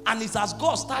 And it's as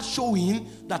God starts showing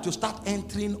that you start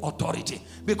entering authority.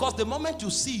 Because the moment you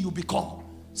see, you become.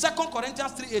 2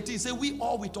 Corinthians 3:18 says, we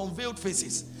all with unveiled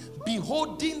faces,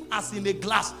 beholding as in a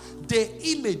glass the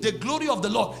image, the glory of the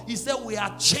Lord. He said, we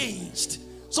are changed.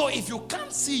 So if you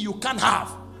can't see, you can't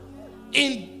have.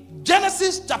 In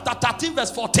Genesis chapter 13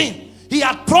 verse 14, he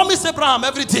had promised Abraham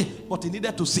everything, but he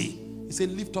needed to see. He said,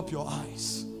 lift up your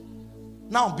eyes.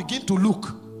 Now begin to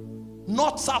look.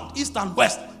 North, south, east and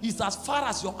west. It's as far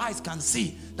as your eyes can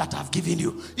see that I've given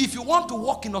you. If you want to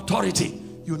walk in authority,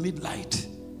 you need light.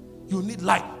 You need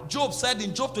light. Job said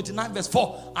in Job 29 verse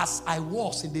 4, as I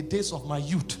was in the days of my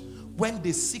youth, when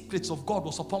the secrets of God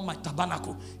was upon my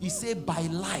tabernacle, he said, by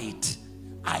light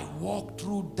I walk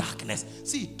through darkness.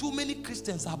 See, too many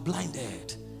Christians are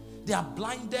blinded. They are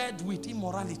blinded with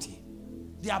immorality.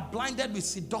 They are blinded with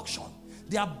seduction.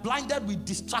 They are blinded with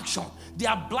distraction. They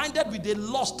are blinded with the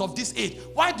lust of this age.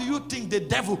 Why do you think the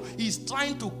devil is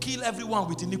trying to kill everyone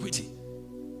with iniquity?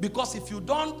 Because if you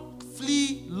don't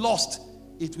flee lust,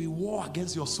 it will war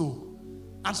against your soul.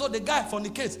 And so the guy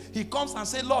fornicates. He comes and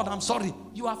says, Lord, I'm sorry.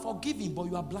 You are forgiven, but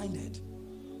you are blinded.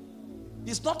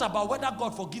 It's not about whether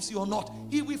God forgives you or not.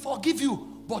 He will forgive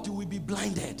you, but you will be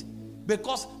blinded.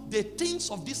 Because the things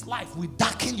of this life will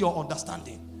darken your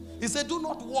understanding. He said, do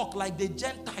not walk like the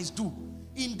Gentiles do,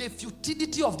 in the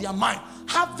futility of their mind,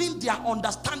 having their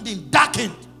understanding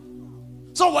darkened.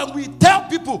 So when we tell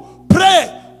people,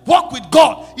 pray, walk with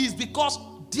God, is because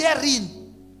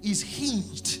therein is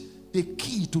hinged the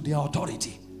key to their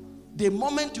authority. The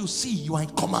moment you see, you are in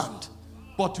command.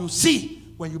 But you see,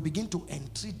 when you begin to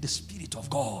entreat the Spirit of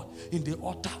God in the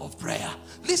altar of prayer.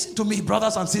 Listen to me,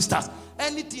 brothers and sisters.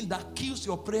 Anything that kills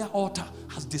your prayer altar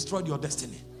has destroyed your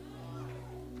destiny.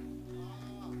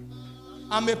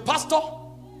 I'm a pastor.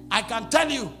 I can tell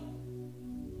you,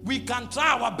 we can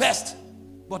try our best,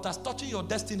 but as touching your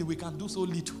destiny, we can do so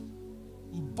little.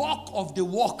 Bulk of the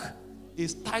work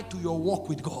is tied to your walk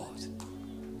with God.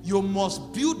 You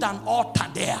must build an altar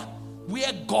there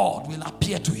where God will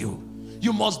appear to you.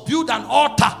 You must build an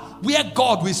altar where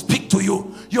God will speak to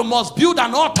you. You must build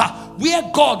an altar where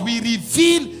God will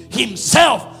reveal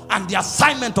himself and the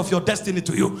assignment of your destiny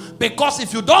to you. Because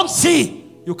if you don't see,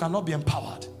 you cannot be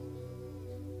empowered.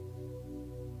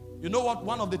 You know what?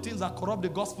 One of the things that corrupt the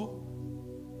gospel?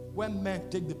 When men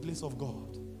take the place of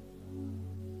God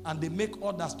and they make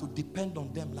others to depend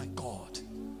on them like God.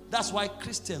 That's why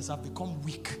Christians have become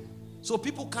weak. So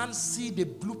people can't see the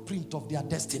blueprint of their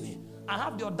destiny. I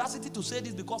have the audacity to say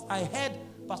this because I heard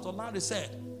Pastor Larry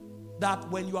said that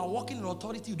when you are walking in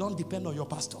authority, you don't depend on your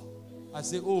pastor. I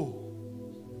say, oh,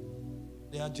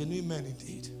 they are genuine men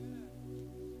indeed.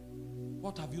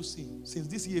 What have you seen since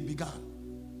this year began?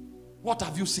 What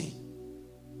have you seen?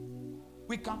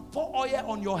 We can pour oil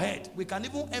on your head. We can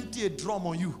even empty a drum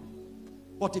on you.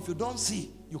 But if you don't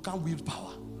see, you can't wield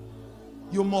power.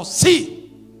 You must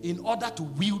see in order to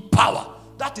wield power.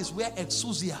 That is where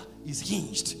exousia is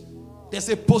hinged. There's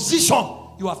a position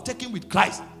you have taken with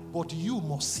Christ, but you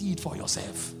must see it for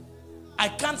yourself. I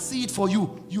can't see it for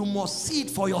you. You must see it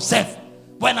for yourself.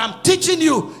 When I'm teaching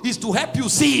you, is to help you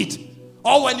see it.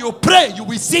 Or when you pray, you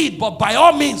will see it. But by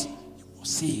all means, you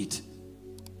must see it.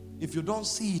 If you don't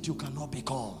see it, you cannot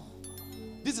become.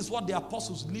 This is what the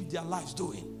apostles lived their lives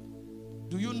doing.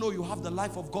 Do you know you have the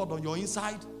life of God on your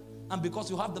inside? And because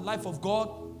you have the life of God,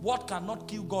 what cannot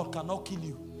kill God cannot kill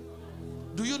you.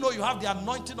 Do you know you have the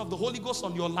anointing of the Holy Ghost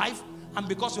on your life? And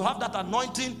because you have that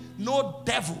anointing, no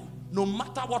devil, no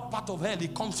matter what part of hell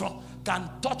it comes from, can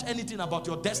touch anything about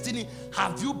your destiny.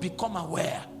 Have you become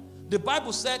aware? The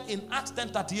Bible said in Acts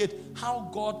 10:38, how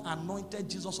God anointed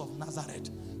Jesus of Nazareth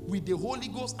with the Holy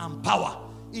Ghost and power.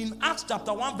 In Acts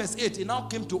chapter 1 verse 8, it now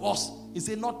came to us. He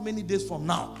said, not many days from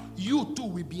now, you too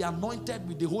will be anointed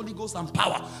with the Holy Ghost and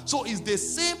power. So it's the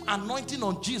same anointing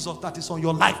on Jesus that is on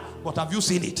your life. But have you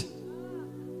seen it?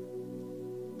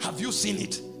 Have you seen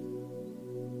it?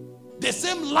 The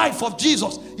same life of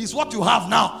Jesus is what you have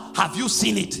now. Have you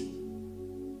seen it?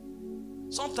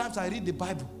 Sometimes I read the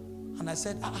Bible and I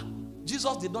said,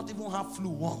 Jesus did not even have flu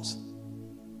once.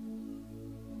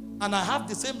 And I have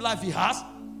the same life he has.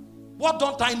 What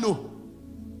don't I know?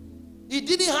 He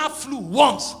didn't have flu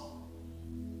once.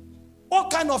 What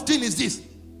kind of thing is this?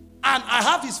 And I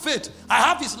have his faith, I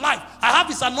have his life, I have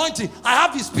his anointing, I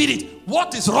have his spirit.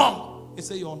 What is wrong? He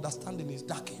said your understanding is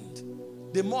darkened.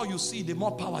 The more you see, the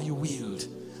more power you wield.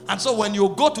 And so when you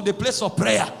go to the place of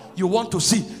prayer, you want to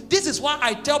see. This is why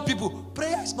I tell people,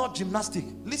 prayer is not gymnastic.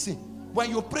 Listen, when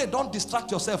you pray, don't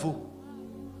distract yourself.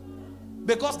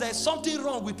 Because there is something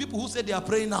wrong with people who say they are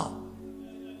praying now.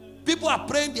 People are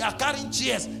praying, they are carrying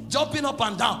chairs, jumping up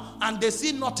and down, and they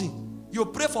see nothing. You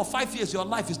pray for 5 years, your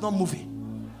life is not moving.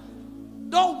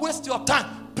 Don't waste your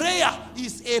time. Prayer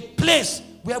is a place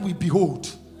where we behold.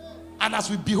 And as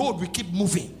we behold, we keep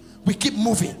moving. We keep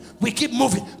moving. We keep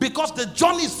moving. Because the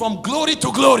journey is from glory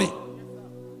to glory.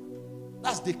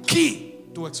 That's the key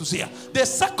to exousia. The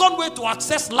second way to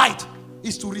access light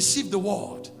is to receive the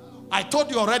word. I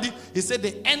told you already, he said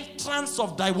the entrance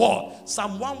of thy word.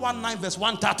 Psalm 119 verse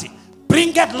 130.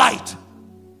 Bringeth light.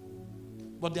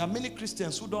 But there are many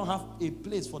Christians who don't have a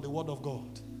place for the word of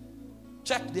God.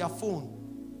 Check their phone.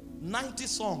 90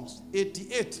 songs,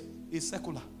 88 is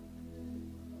secular.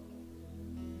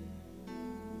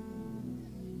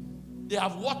 They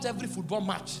have watched every football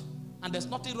match, and there's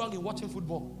nothing wrong in watching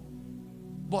football.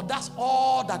 But that's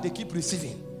all that they keep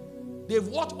receiving. They've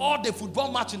watched all the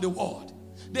football match in the world.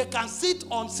 They can sit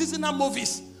on seasonal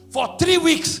movies for 3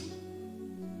 weeks,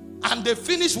 and they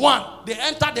finish one, they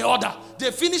enter the other. They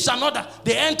finish another,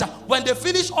 they enter. When they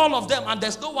finish all of them and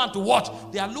there's no one to watch,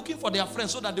 they are looking for their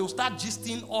friends so that they will start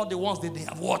gisting all the ones that they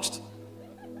have watched.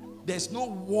 There's no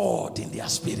word in their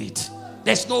spirit.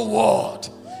 There's no word.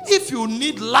 If you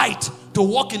need light to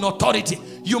walk in authority,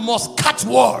 you must catch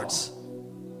words.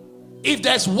 If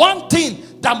there's one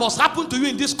thing that must happen to you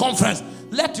in this conference,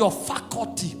 let your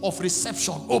faculty of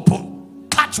reception open.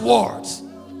 Catch words.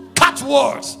 Catch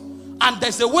words. And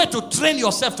there's a way to train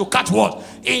yourself to catch words.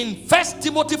 In 1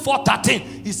 Timothy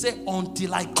 4:13, he said,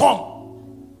 until I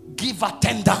come, give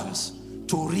attendance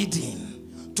to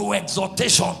reading, to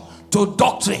exhortation, to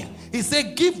doctrine. He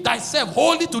said, give thyself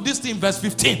wholly to this thing, verse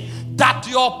 15, that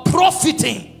your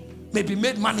profiting may be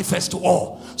made manifest to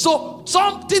all. So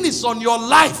something is on your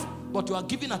life, but you are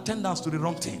giving attendance to the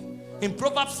wrong thing. In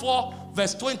Proverbs 4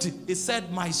 verse 20, it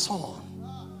said, my son,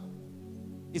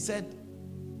 he said,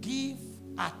 give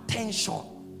attention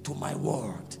to my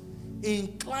word.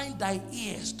 Incline thy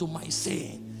ears to my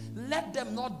saying. Let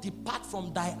them not depart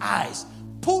from thy eyes.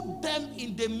 Put them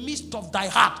in the midst of thy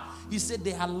heart. He said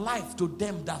they are life to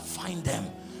them that find them,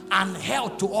 and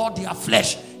health to all their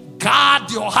flesh.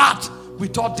 Guard your heart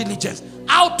with all diligence.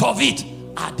 Out of it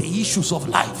are the issues of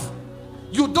life.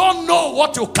 You don't know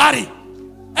what you carry.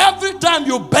 Every time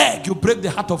you beg, you break the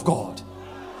heart of God.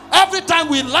 Every time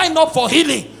we line up for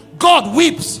healing, God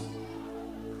weeps.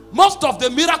 Most of the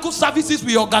miracle services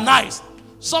we organize,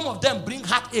 some of them bring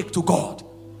heartache to God.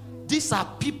 These are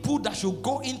people that should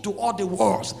go into all the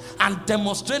worlds and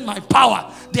demonstrate my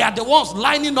power. They are the ones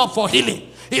lining up for healing.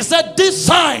 He said, these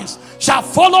signs shall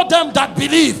follow them that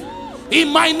believe. In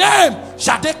my name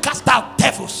shall they cast out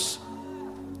devils.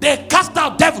 They cast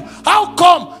out devils. How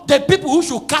come the people who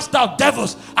should cast out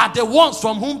devils are the ones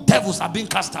from whom devils are being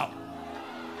cast out?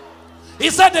 He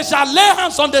said they shall lay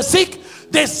hands on the sick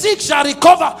shall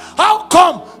recover. How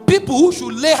come people who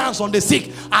should lay hands on the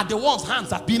sick are the ones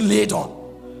hands have been laid on?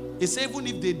 He said even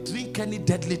if they drink any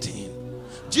deadly thing,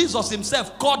 Jesus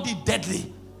himself called it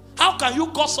deadly. How can you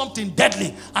call something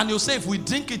deadly and you say if we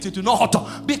drink it, it will not hurt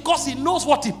us? Because he knows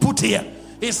what he put here.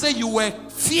 He said you were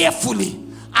fearfully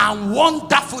and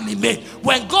wonderfully made.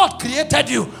 When God created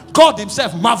you, God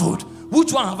himself marveled.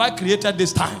 Which one have I created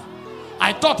this time?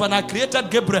 I thought when I created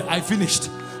Gabriel, I finished.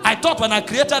 I thought when I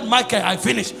created Michael, I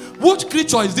finished. Which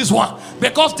creature is this one?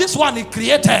 Because this one he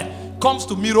created comes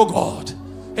to mirror God.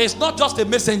 He's not just a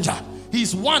messenger.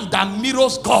 He's one that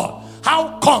mirrors God.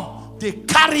 How come the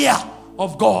carrier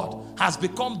of God has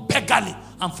become beggarly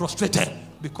and frustrated?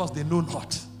 Because they know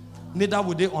not. Neither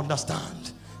will they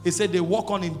understand. He said they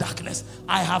walk on in darkness.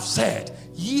 I have said,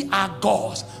 ye are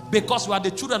gods, because you are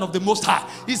the children of the Most High.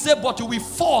 He said, but you will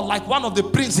fall like one of the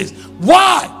princes.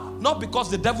 Why? Not because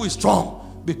the devil is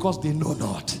strong, because they know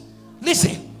not.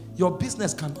 Listen, your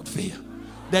business cannot fail.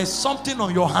 There is something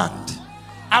on your hand.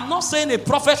 I'm not saying a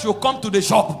prophet should come to the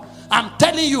shop. I'm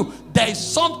telling you, there is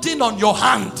something on your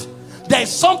hand. There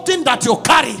is something that you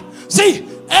carry. See,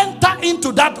 enter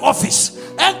into that office.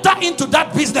 Enter into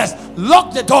that business.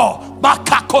 Lock the door.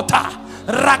 Makakota.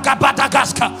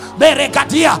 Ragabadagaska,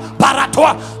 Beregadia,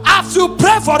 Baratoa. As you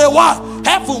pray for a while,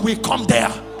 heaven will come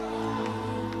there.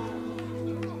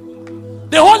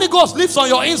 The Holy Ghost lives on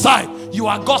your inside. You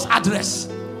are God's address.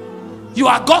 You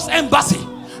are God's embassy.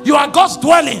 You are God's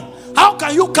dwelling. How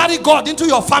can you carry God into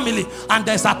your family and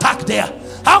there's attack there?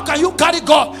 How can you carry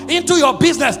God into your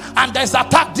business and there's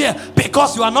attack there?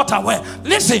 Because you are not aware.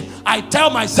 Listen, I tell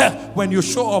myself, when you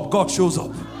show up, God shows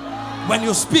up. When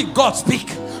you speak, God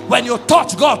speaks. When you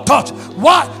touch, God touch.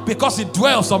 Why? Because it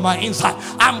dwells on my inside.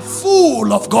 I'm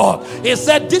full of God. He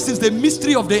said this is the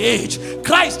mystery of the age.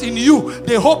 Christ in you,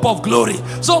 the hope of glory.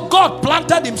 So God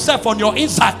planted himself on your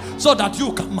inside so that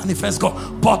you can manifest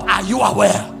God. But are you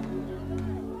aware?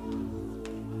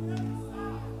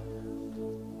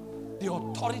 The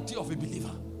authority of a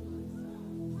believer.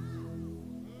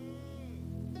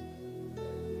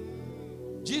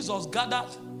 Jesus gathered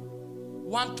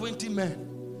 120 men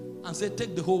and said,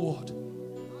 take the whole world.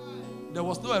 There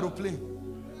was no aeroplane.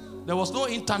 There was no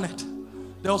internet.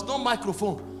 There was no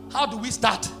microphone. How do we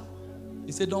start?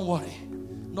 He said, don't worry.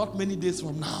 Not many days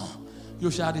from now,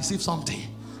 you shall receive something.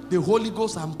 The Holy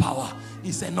Ghost and power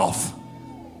is enough.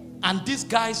 And these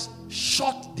guys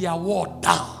shut their word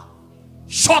down.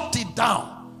 Shut it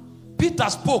down. Peter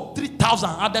spoke, 3,000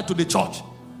 added to the church.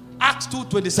 Acts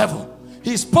 2:27.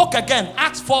 He spoke again,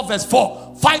 Acts 4 verse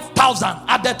 4. 5,000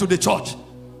 added to the church.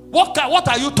 What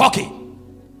are you talking?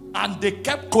 And they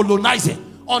kept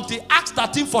colonizing until Acts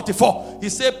 13:44. He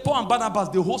said, Paul and Barnabas,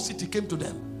 the whole city came to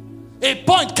them. A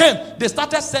point came, they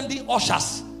started sending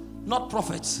ushers, not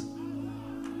prophets.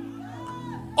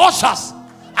 Ushers.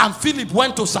 And Philip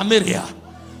went to Samaria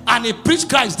and he preached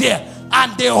Christ there.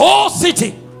 And the whole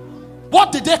city,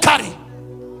 what did they carry?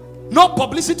 No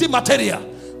publicity material,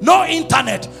 no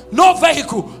internet, no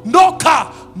vehicle, no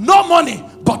car, no money,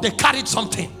 but they carried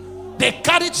something. They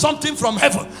carried something from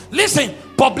heaven. Listen,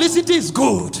 publicity is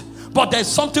good, but there's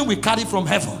something we carry from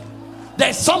heaven.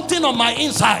 There's something on my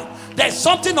inside. There's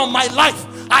something on my life.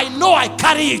 I know I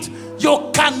carry it. You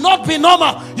cannot be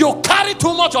normal. You carry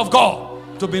too much of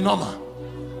God to be normal.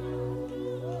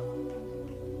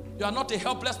 You are not a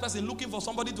helpless person looking for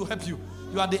somebody to help you.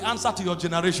 You are the answer to your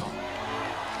generation.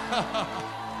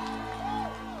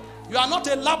 You are not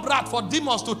a lab rat for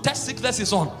demons to test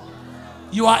sicknesses on.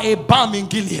 You are a balm in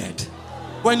Gilead.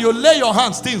 When you lay your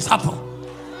hands, things happen.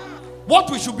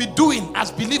 What we should be doing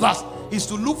as believers is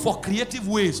to look for creative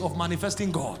ways of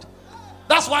manifesting God.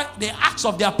 That's why the Acts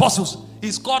of the Apostles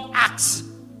is called Acts.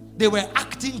 They were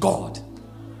acting God.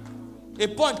 A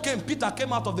point came, Peter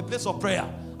came out of the place of prayer.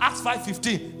 Acts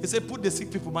 5:15, he said, put the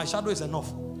sick people, my shadow is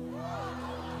enough.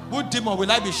 What demon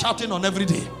will I be shouting on every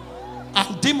day?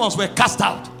 And demons were cast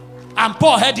out. And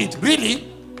Paul heard it.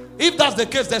 Really? If that's the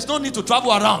case, there's no need to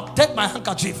travel around. Take my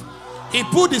handkerchief. He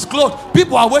put his clothes.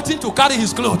 People are waiting to carry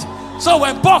his clothes. So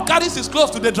when Paul carries his clothes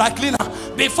to the dry cleaner,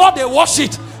 before they wash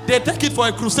it, they take it for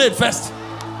a crusade first.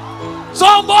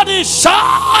 Somebody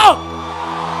shout!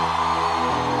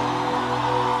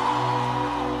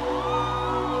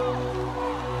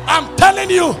 I'm telling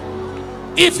you,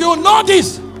 if you know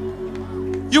this,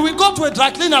 you will go to a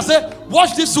dry cleaner and say,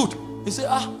 wash this suit. He say,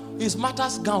 it's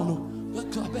Martha's gown. No.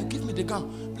 Give me the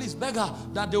gown. Please beg her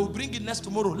that they will bring it next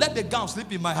tomorrow. Let the gown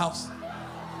sleep in my house.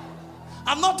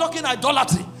 I'm not talking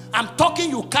idolatry. I'm talking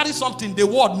you carry something the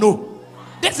world know.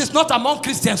 This is not among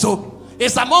Christians, so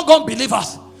it's among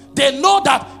unbelievers. They know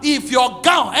that if your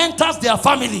gown enters their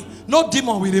family, no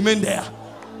demon will remain there.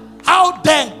 How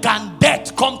then can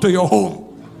death come to your home?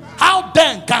 How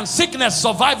then can sickness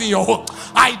survive in your home?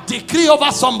 I decree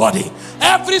over somebody,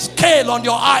 every scale on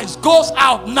your eyes goes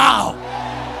out now.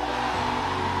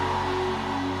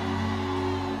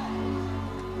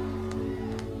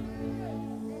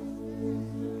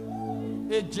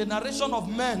 A generation of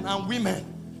men and women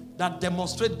that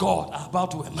demonstrate God are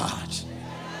about to emerge.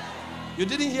 You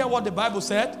didn't hear what the Bible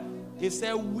said? It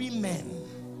said women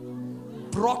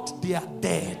brought their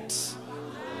dead.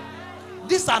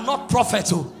 These are not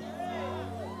prophets.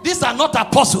 These are not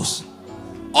apostles.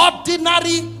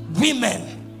 Ordinary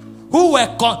women who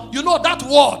were, you know that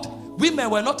word, women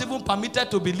were not even permitted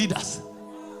to be leaders.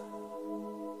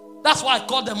 That's why I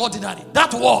call them ordinary.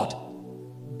 That word.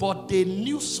 But they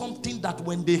knew something that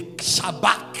when they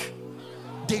shabak,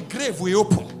 the grave will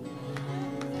open.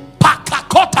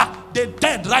 Pakakota, the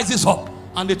dead rises up.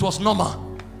 And it was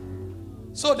normal.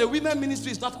 So the women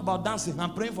ministry is not about dancing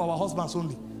and praying for our husbands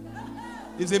only.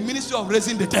 It's a ministry of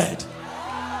raising the dead.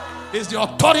 It's the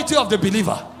authority of the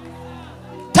believer.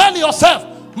 Tell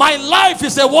yourself, my life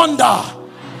is a wonder.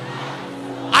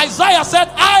 Isaiah said,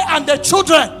 I and the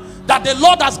children that the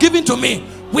Lord has given to me,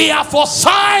 we are for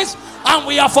signs and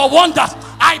we are for wonders.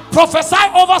 I prophesy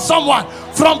over someone.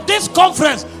 From this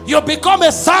conference, you become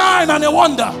a sign and a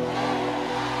wonder.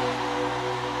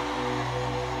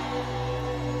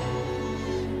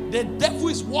 The devil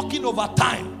is working over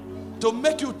time to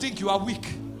make you think you are weak.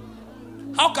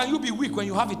 How can you be weak when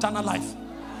you have eternal life?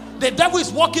 The devil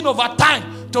is working over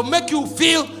time to make you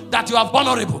feel that you are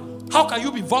vulnerable. How can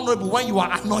you be vulnerable when you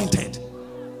are anointed?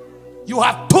 You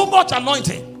have too much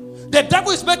anointing. The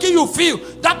devil is making you feel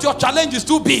that your challenge is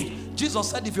too big. Jesus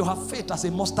said if you have faith as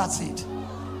a mustard seed,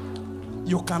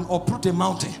 you can uproot a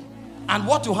mountain. And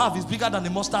what you have is bigger than the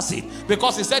mustard seed,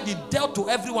 because he said he dealt to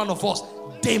every one of us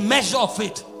the measure of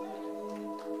faith.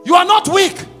 You are not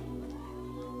weak.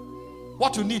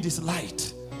 What you need is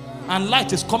light. And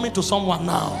light is coming to someone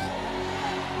now.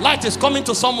 Light is coming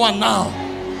to someone now.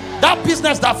 That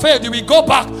business that failed, you will go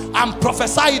back and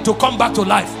prophesy it to come back to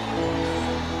life.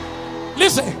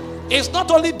 Listen, it's not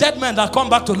only dead men that come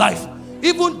back to life.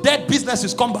 Even dead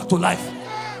businesses come back to life.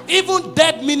 Even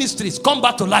dead ministries come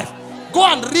back to life. Go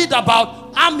and read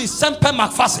about Amy Sempe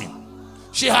McPherson.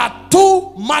 She had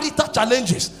 2 marital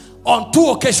challenges on 2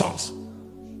 occasions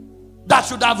that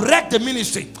should have wrecked the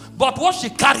ministry. But what she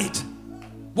carried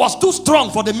was too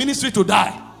strong for the ministry to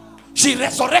die. She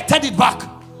resurrected it back.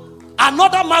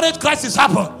 Another marriage crisis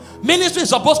happened. Ministry is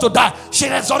supposed to die. She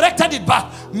resurrected it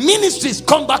back. Ministries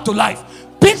come back to life.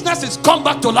 Businesses come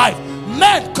back to life.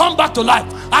 Men come back to life.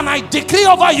 And I decree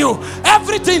over you,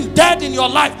 everything dead in your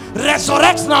life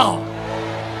resurrects now.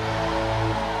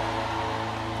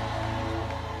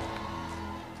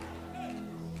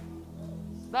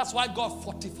 That's why God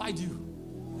fortified you.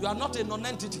 You are not a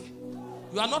non-entity.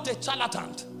 You are not a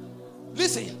charlatan.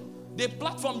 Listen, the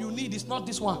platform you need is not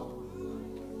this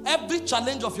one. Every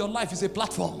challenge of your life is a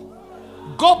platform.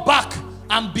 Go back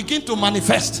and begin to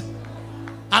manifest.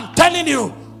 I'm telling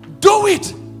you, do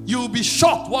it. You will be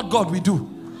shocked what God will do.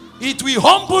 It will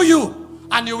humble you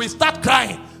and you will start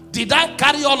crying. Did I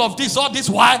carry all of this? All this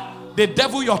why? The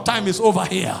devil, your time is over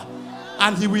here.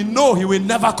 And he will know he will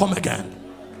never come again.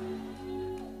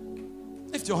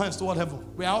 Lift your hands toward heaven.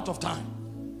 We are out of time.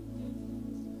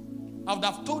 I would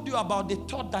have told you about the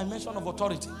 3rd dimension of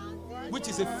authority, which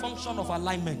is a function of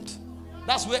alignment.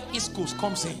 That's where East Coast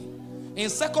comes in. In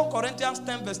 2 Corinthians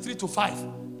 10 verse 3 to 5,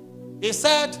 he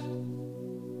said,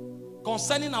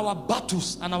 concerning our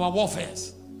battles and our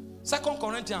warfares. 2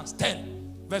 Corinthians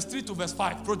 10 verse 3 to verse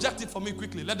 5. Project it for me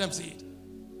quickly. Let them see it.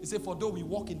 He said, for though we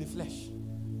walk in the flesh,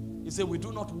 he said, we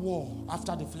do not war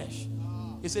after the flesh.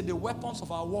 He said, the weapons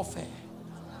of our warfare,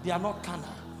 they are not carnal.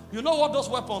 You know what those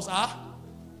weapons are?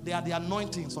 They are the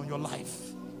anointings on your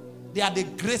life. They are the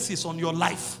graces on your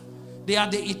life. They are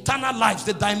the eternal lives,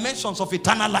 the dimensions of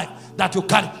eternal life that you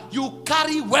carry. You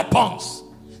carry weapons.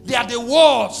 They are the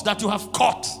words that you have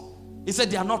caught. He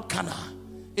said they are not carnal.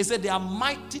 He said they are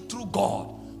mighty through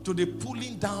God to the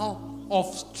pulling down of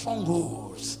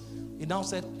strongholds. He now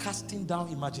said casting down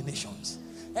imaginations.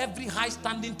 Every high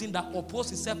standing thing that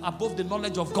opposes itself above the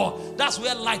knowledge of God. That's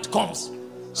where light comes.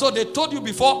 So they told you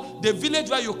before, the village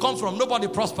where you come from, nobody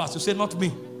prospers. You say, not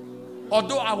me.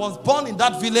 Although I was born in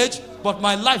that village, but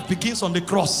my life begins on the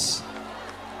cross.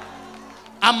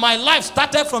 And my life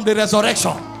started from the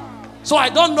resurrection. So I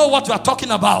don't know what you are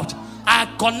talking about. I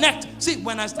connect. See,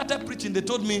 when I started preaching, they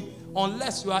told me,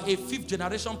 unless you are a 5th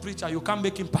generation preacher, you can't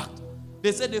make impact.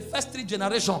 They said the first 3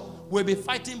 generations will be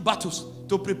fighting battles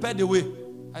to prepare the way.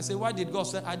 I said, why did God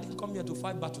say, I didn't come here to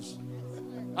fight battles.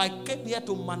 I came here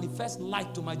to manifest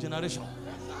light to my generation.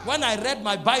 When I read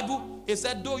my Bible, it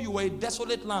said, though you were a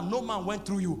desolate land, no man went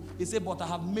through you. He said, but I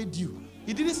have made you.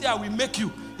 He didn't say I will make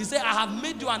you. He said, I have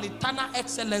made you an eternal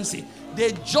excellency.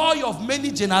 The joy of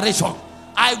many generations.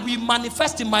 I will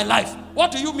manifest in my life.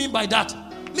 What do you mean by that?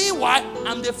 Meanwhile,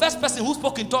 I'm the first person who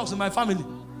spoke in tongues in my family.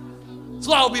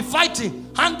 So I will be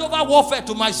fighting, hand over warfare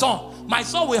to my son. My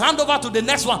son will hand over to the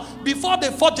next one. Before the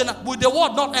 4th generation, will the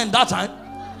world not end that time?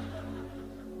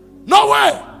 No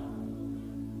way.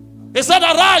 He said,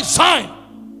 arise, shine.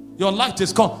 Your light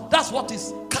is come. That's what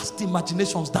is cast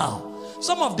imaginations down.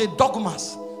 Some of the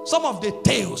dogmas, some of the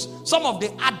tales, some of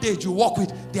the adage you work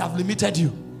with, they have limited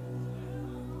you.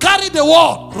 Carry the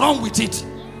word, run with it.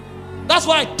 That's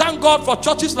why I thank God for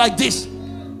churches like this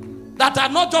that are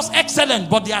not just excellent,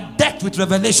 but they are decked with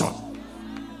revelation.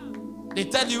 They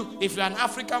tell you, if you're an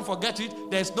African, forget it.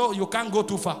 There's no, you can't go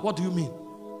too far. What do you mean?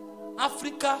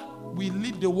 Africa will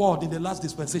lead the world in the last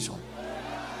dispensation.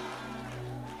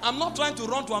 I'm not trying to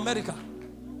run to America.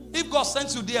 If God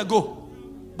sends you there, go.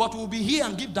 But we'll be here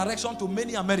and give direction to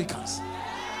many Americans.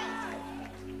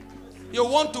 You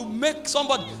want to make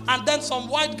somebody, and then some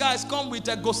white guys come with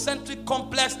egocentric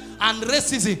complex and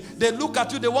racism. They look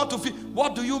at you, they want to feel,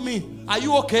 what do you mean? Are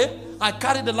you okay? I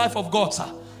carry the life of God,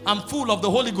 sir. I'm full of the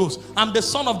Holy Ghost. I'm the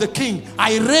son of the king.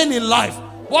 I reign in life.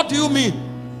 What do you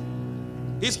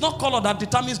mean? It's not color that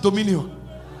determines dominion.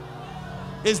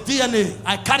 It's DNA.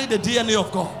 I carry the DNA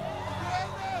of God.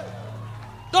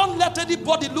 Don't let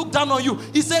anybody look down on you.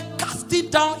 He said, casting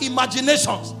down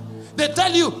imaginations. They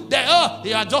tell you they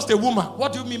are just a woman.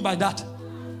 What do you mean by that?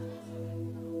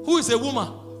 Who is a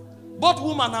woman? Both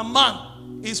woman and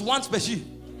man is one species.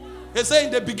 He said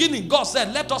in the beginning, God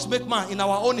said, let us make man in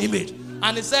our own image.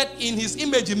 And he said in his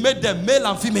image he made them male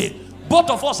and female. Both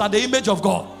of us are the image of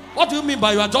God. What do you mean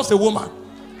by you are just a woman?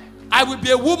 I will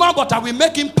be a woman, but I will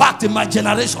make impact in my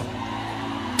generation.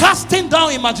 Casting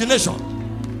down imagination.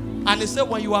 And he said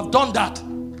when you have done that,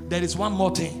 there is one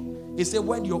more thing. He said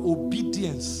when your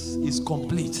obedience is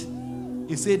complete,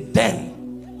 he said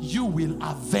then you will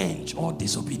avenge all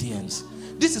disobedience.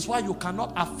 This is why you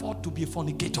cannot afford to be a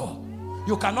fornicator.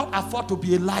 You cannot afford to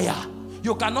be a liar.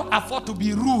 You cannot afford to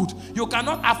be rude. You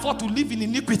cannot afford to live in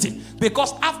iniquity.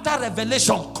 Because after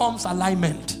revelation comes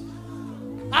alignment.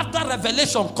 After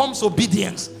revelation comes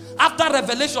obedience. After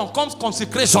revelation comes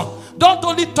consecration. Don't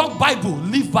only talk Bible,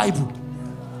 live Bible.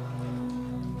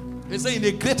 They say in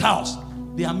a great house,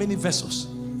 there are many vessels.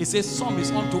 He says some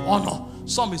is unto honor,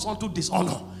 some is unto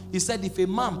dishonor. He said if a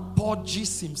man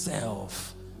purges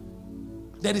himself,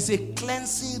 there is a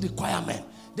cleansing requirement.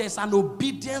 There's an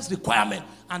obedience requirement.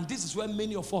 And this is where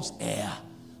many of us err.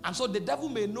 And so the devil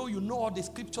may know you know all the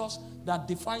scriptures that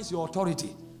defines your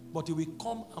authority, but he will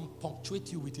come and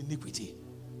punctuate you with iniquity.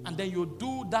 And then you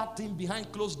do that thing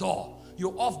behind closed door.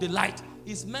 You off the light.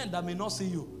 It's men that may not see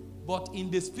you, but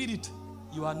in the spirit,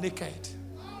 you are naked.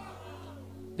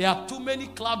 There are too many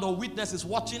cloud of witnesses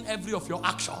watching every of your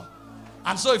action.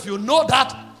 And so if you know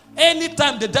that,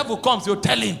 anytime the devil comes, you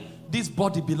tell him, this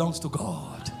body belongs to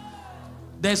God.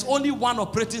 There's only one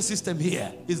operating system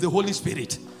here, is the Holy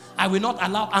Spirit. I will not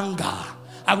allow anger.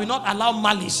 I will not allow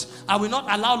malice. I will not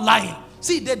allow lying.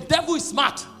 See, the devil is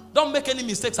smart. Don't make any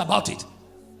mistakes about it.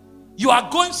 You are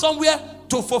going somewhere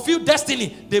to fulfill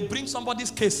destiny. They bring somebody's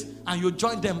case and you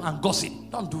join them and gossip.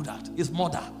 Don't do that. It's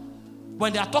murder.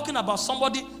 When they are talking about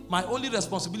somebody, my only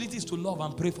responsibility is to love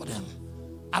and pray for them.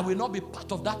 I will not be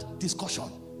part of that discussion.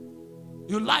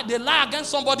 You lie, they lie against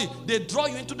somebody, they draw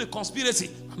you into the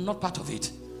conspiracy. I'm not part of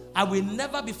it. I will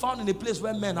never be found in a place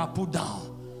where men are put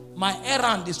down. My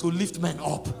errand is to lift men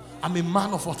up. I'm a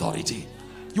man of authority.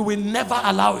 You will never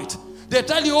allow it. They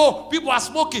tell you, oh, people are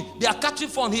smoking, they are catching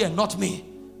fun here. Not me.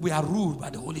 We are ruled by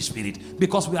the Holy Spirit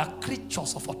because we are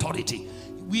creatures of authority.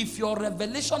 If your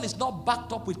revelation is not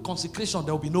backed up with consecration,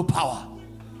 there will be no power.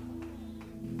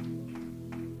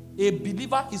 A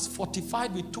believer is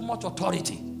fortified with too much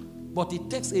authority. But it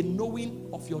takes a knowing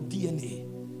of your DNA.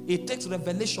 It takes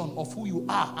revelation of who you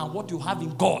are and what you have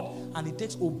in God. And it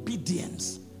takes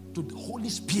obedience to the Holy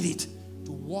Spirit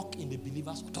to walk in the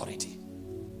believer's authority.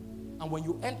 And when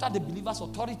you enter the believer's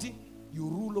authority, you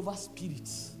rule over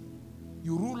spirits.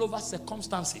 You rule over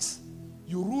circumstances.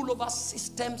 You rule over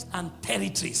systems and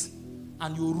territories.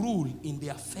 And you rule in the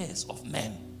affairs of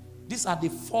men. These are the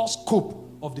four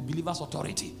scope of the believer's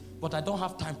authority. But I don't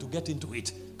have time to get into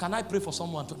it. Can I pray for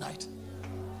someone tonight?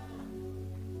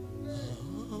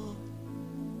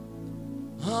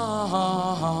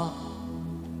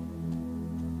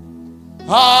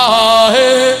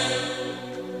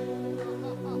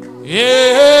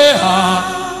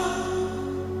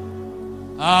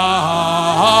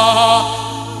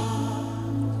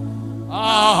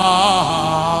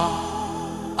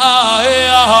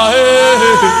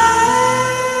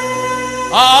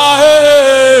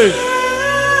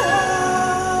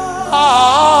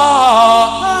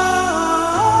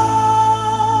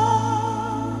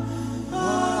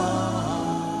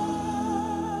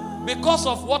 Because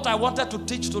of what I wanted to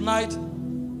teach tonight,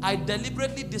 I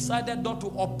deliberately decided not to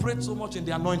operate so much in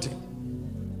the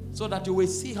anointing, so that you will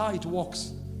see how it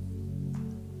works.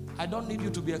 I don't need you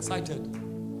to be excited.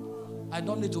 I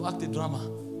don't need to act a drama.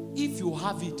 If you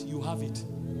have it, you have it.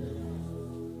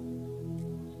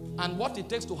 And what it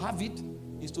takes to have it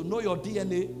is to know your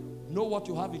DNA, know what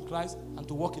you have in Christ, and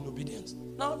to walk in obedience.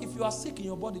 Now, if you are sick in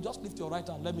your body, just lift your right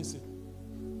hand. Let me see.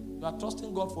 You are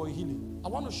trusting God for a healing. I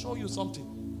want to show you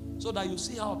something so that you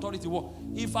see how authority works.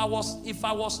 If I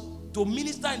was to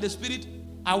minister in the spirit,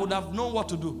 I would have known what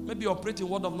to do. Maybe operate in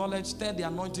word of knowledge, stir the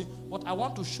anointing. But I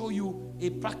want to show you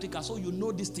a practical so you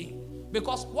know this thing.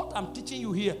 Because what I'm teaching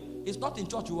you here is not in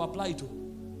church you apply it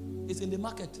to. It's in the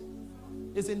market.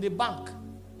 It's in the bank.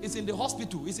 It's in the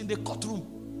hospital. It's in the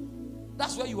courtroom.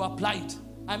 That's where you apply it.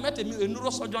 I met a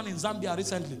neurosurgeon in Zambia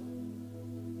recently.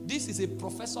 This is a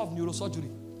professor of neurosurgery.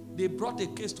 They brought a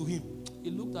case to him. He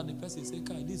looked at the person and said,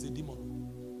 "Kai, this is a demon."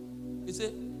 He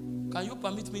said, can you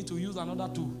permit me to use another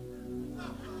tool?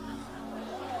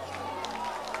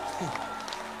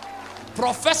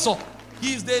 Professor,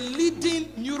 he is the leading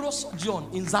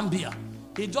neurosurgeon in Zambia.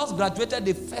 He just graduated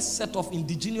the first set of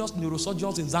indigenous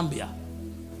neurosurgeons in Zambia.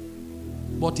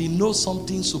 But he knows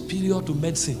something superior to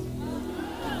medicine.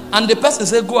 And the person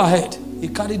said, go ahead. He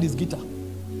carried his guitar.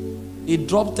 He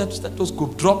dropped the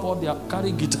stethoscope, dropped all their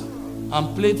carry guitar,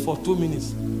 and played for 2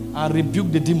 minutes and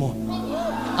rebuked the demon.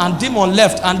 And demon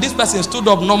left, and this person stood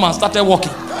up normal and started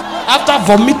walking. After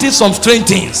vomiting some strange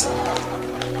things.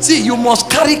 See, you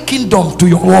must carry kingdom to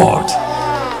your world.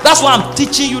 That's why I'm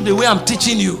teaching you the way I'm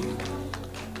teaching you.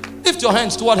 Lift your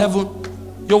hands toward heaven.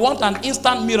 You want an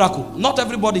instant miracle. Not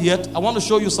everybody yet. I want to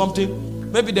show you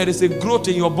something. Maybe there is a growth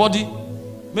in your body.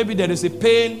 Maybe there is a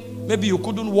pain. Maybe you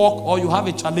couldn't walk or you have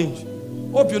a challenge.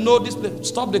 Hope you know this place.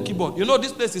 Stop the keyboard. You know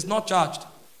this place is not charged.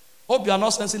 Hope you are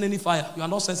not sensing any fire. You are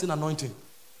not sensing anointing.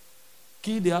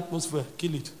 Kill the atmosphere.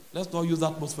 Kill it. Let's not use the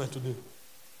atmosphere today.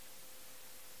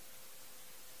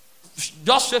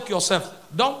 Just shake yourself.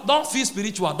 Don't feel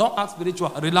spiritual. Don't act spiritual.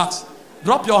 Relax.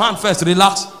 Drop your hand first.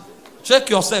 Relax. Shake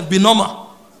yourself. Be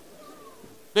normal.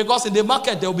 Because in the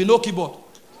market there will be no keyboard.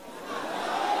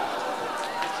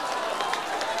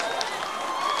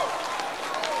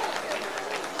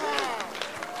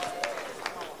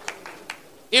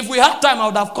 If we had time, I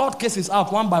would have called cases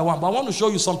out one by one. But I want to show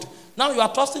you something. Now you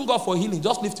are trusting God for healing.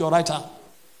 Just lift your right hand.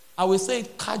 I will say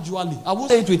it casually. I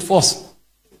won't say it with force.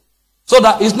 So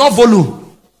that it's not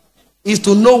volume. It's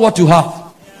to know what you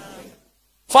have.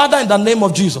 Father, in the name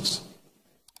of Jesus,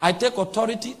 I take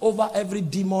authority over every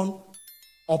demon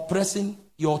oppressing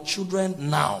your children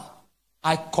now.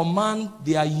 I command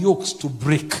their yokes to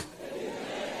break.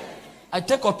 I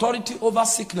take authority over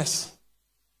sickness.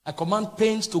 I command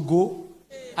pains to go.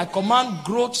 I command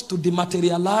growth to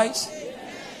dematerialize.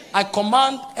 I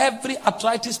command every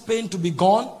arthritis pain to be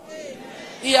gone.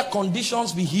 Ear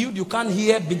conditions be healed. You can't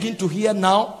hear, begin to hear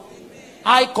now.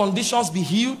 Eye conditions be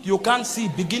healed. You can't see,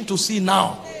 begin to see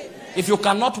now. If you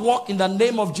cannot walk, in the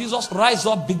name of Jesus, rise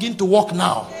up, begin to walk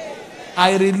now.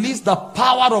 I release the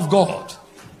power of God.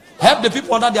 Help the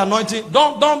people under the anointing.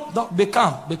 Don't be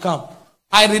calm, be calm.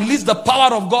 I release the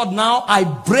power of God now. I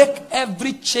break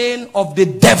every chain of the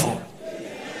devil.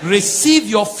 Receive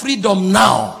your freedom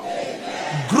now.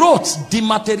 Growth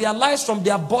dematerialize from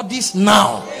their bodies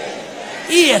now.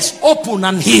 Ears open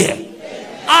and hear.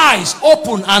 Eyes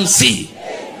open and see.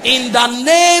 In the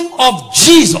name of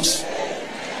Jesus.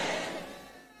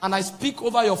 And I speak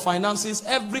over your finances.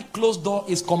 Every closed door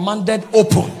is commanded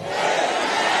open.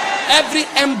 Every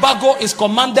embargo is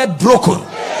commanded broken.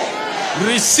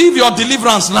 Receive your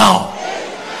deliverance now.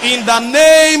 In the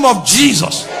name of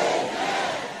Jesus.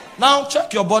 Now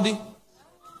check your body.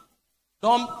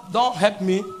 Don't help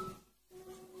me.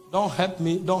 Don't help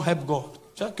me. Don't help God.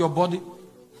 Check your body.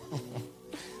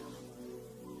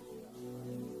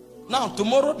 Now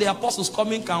tomorrow the apostles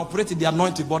coming can operate in the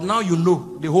anointing. But now you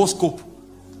know the whole scope.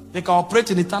 They can operate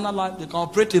in eternal life. They can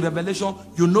operate in revelation.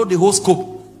 You know the whole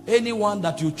scope. Anyone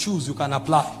that you choose, you can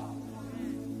apply.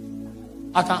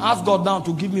 I can ask God now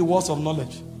to give me words of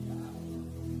knowledge.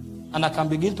 And I can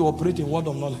begin to operate in word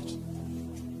of knowledge.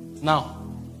 Now,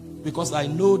 because I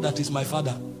know that is my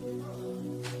Father.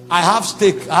 I have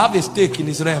stake. I have a stake in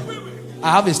his realm. I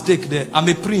have a stake there. I'm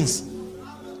a prince.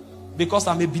 Because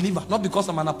I'm a believer. Not because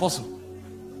I'm an apostle.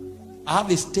 I have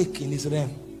a stake in his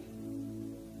realm.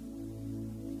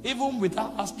 Even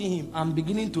without asking him, I'm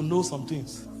beginning to know some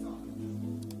things.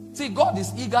 See, God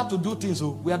is eager to do things. So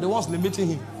we are the ones limiting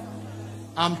him.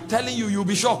 I'm telling you, you'll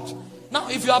be shocked. Now,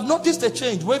 if you have noticed a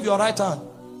change, wave your right hand.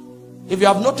 If you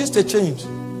have noticed a change,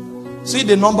 see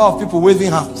the number of people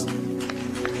waving hands.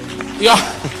 Yeah.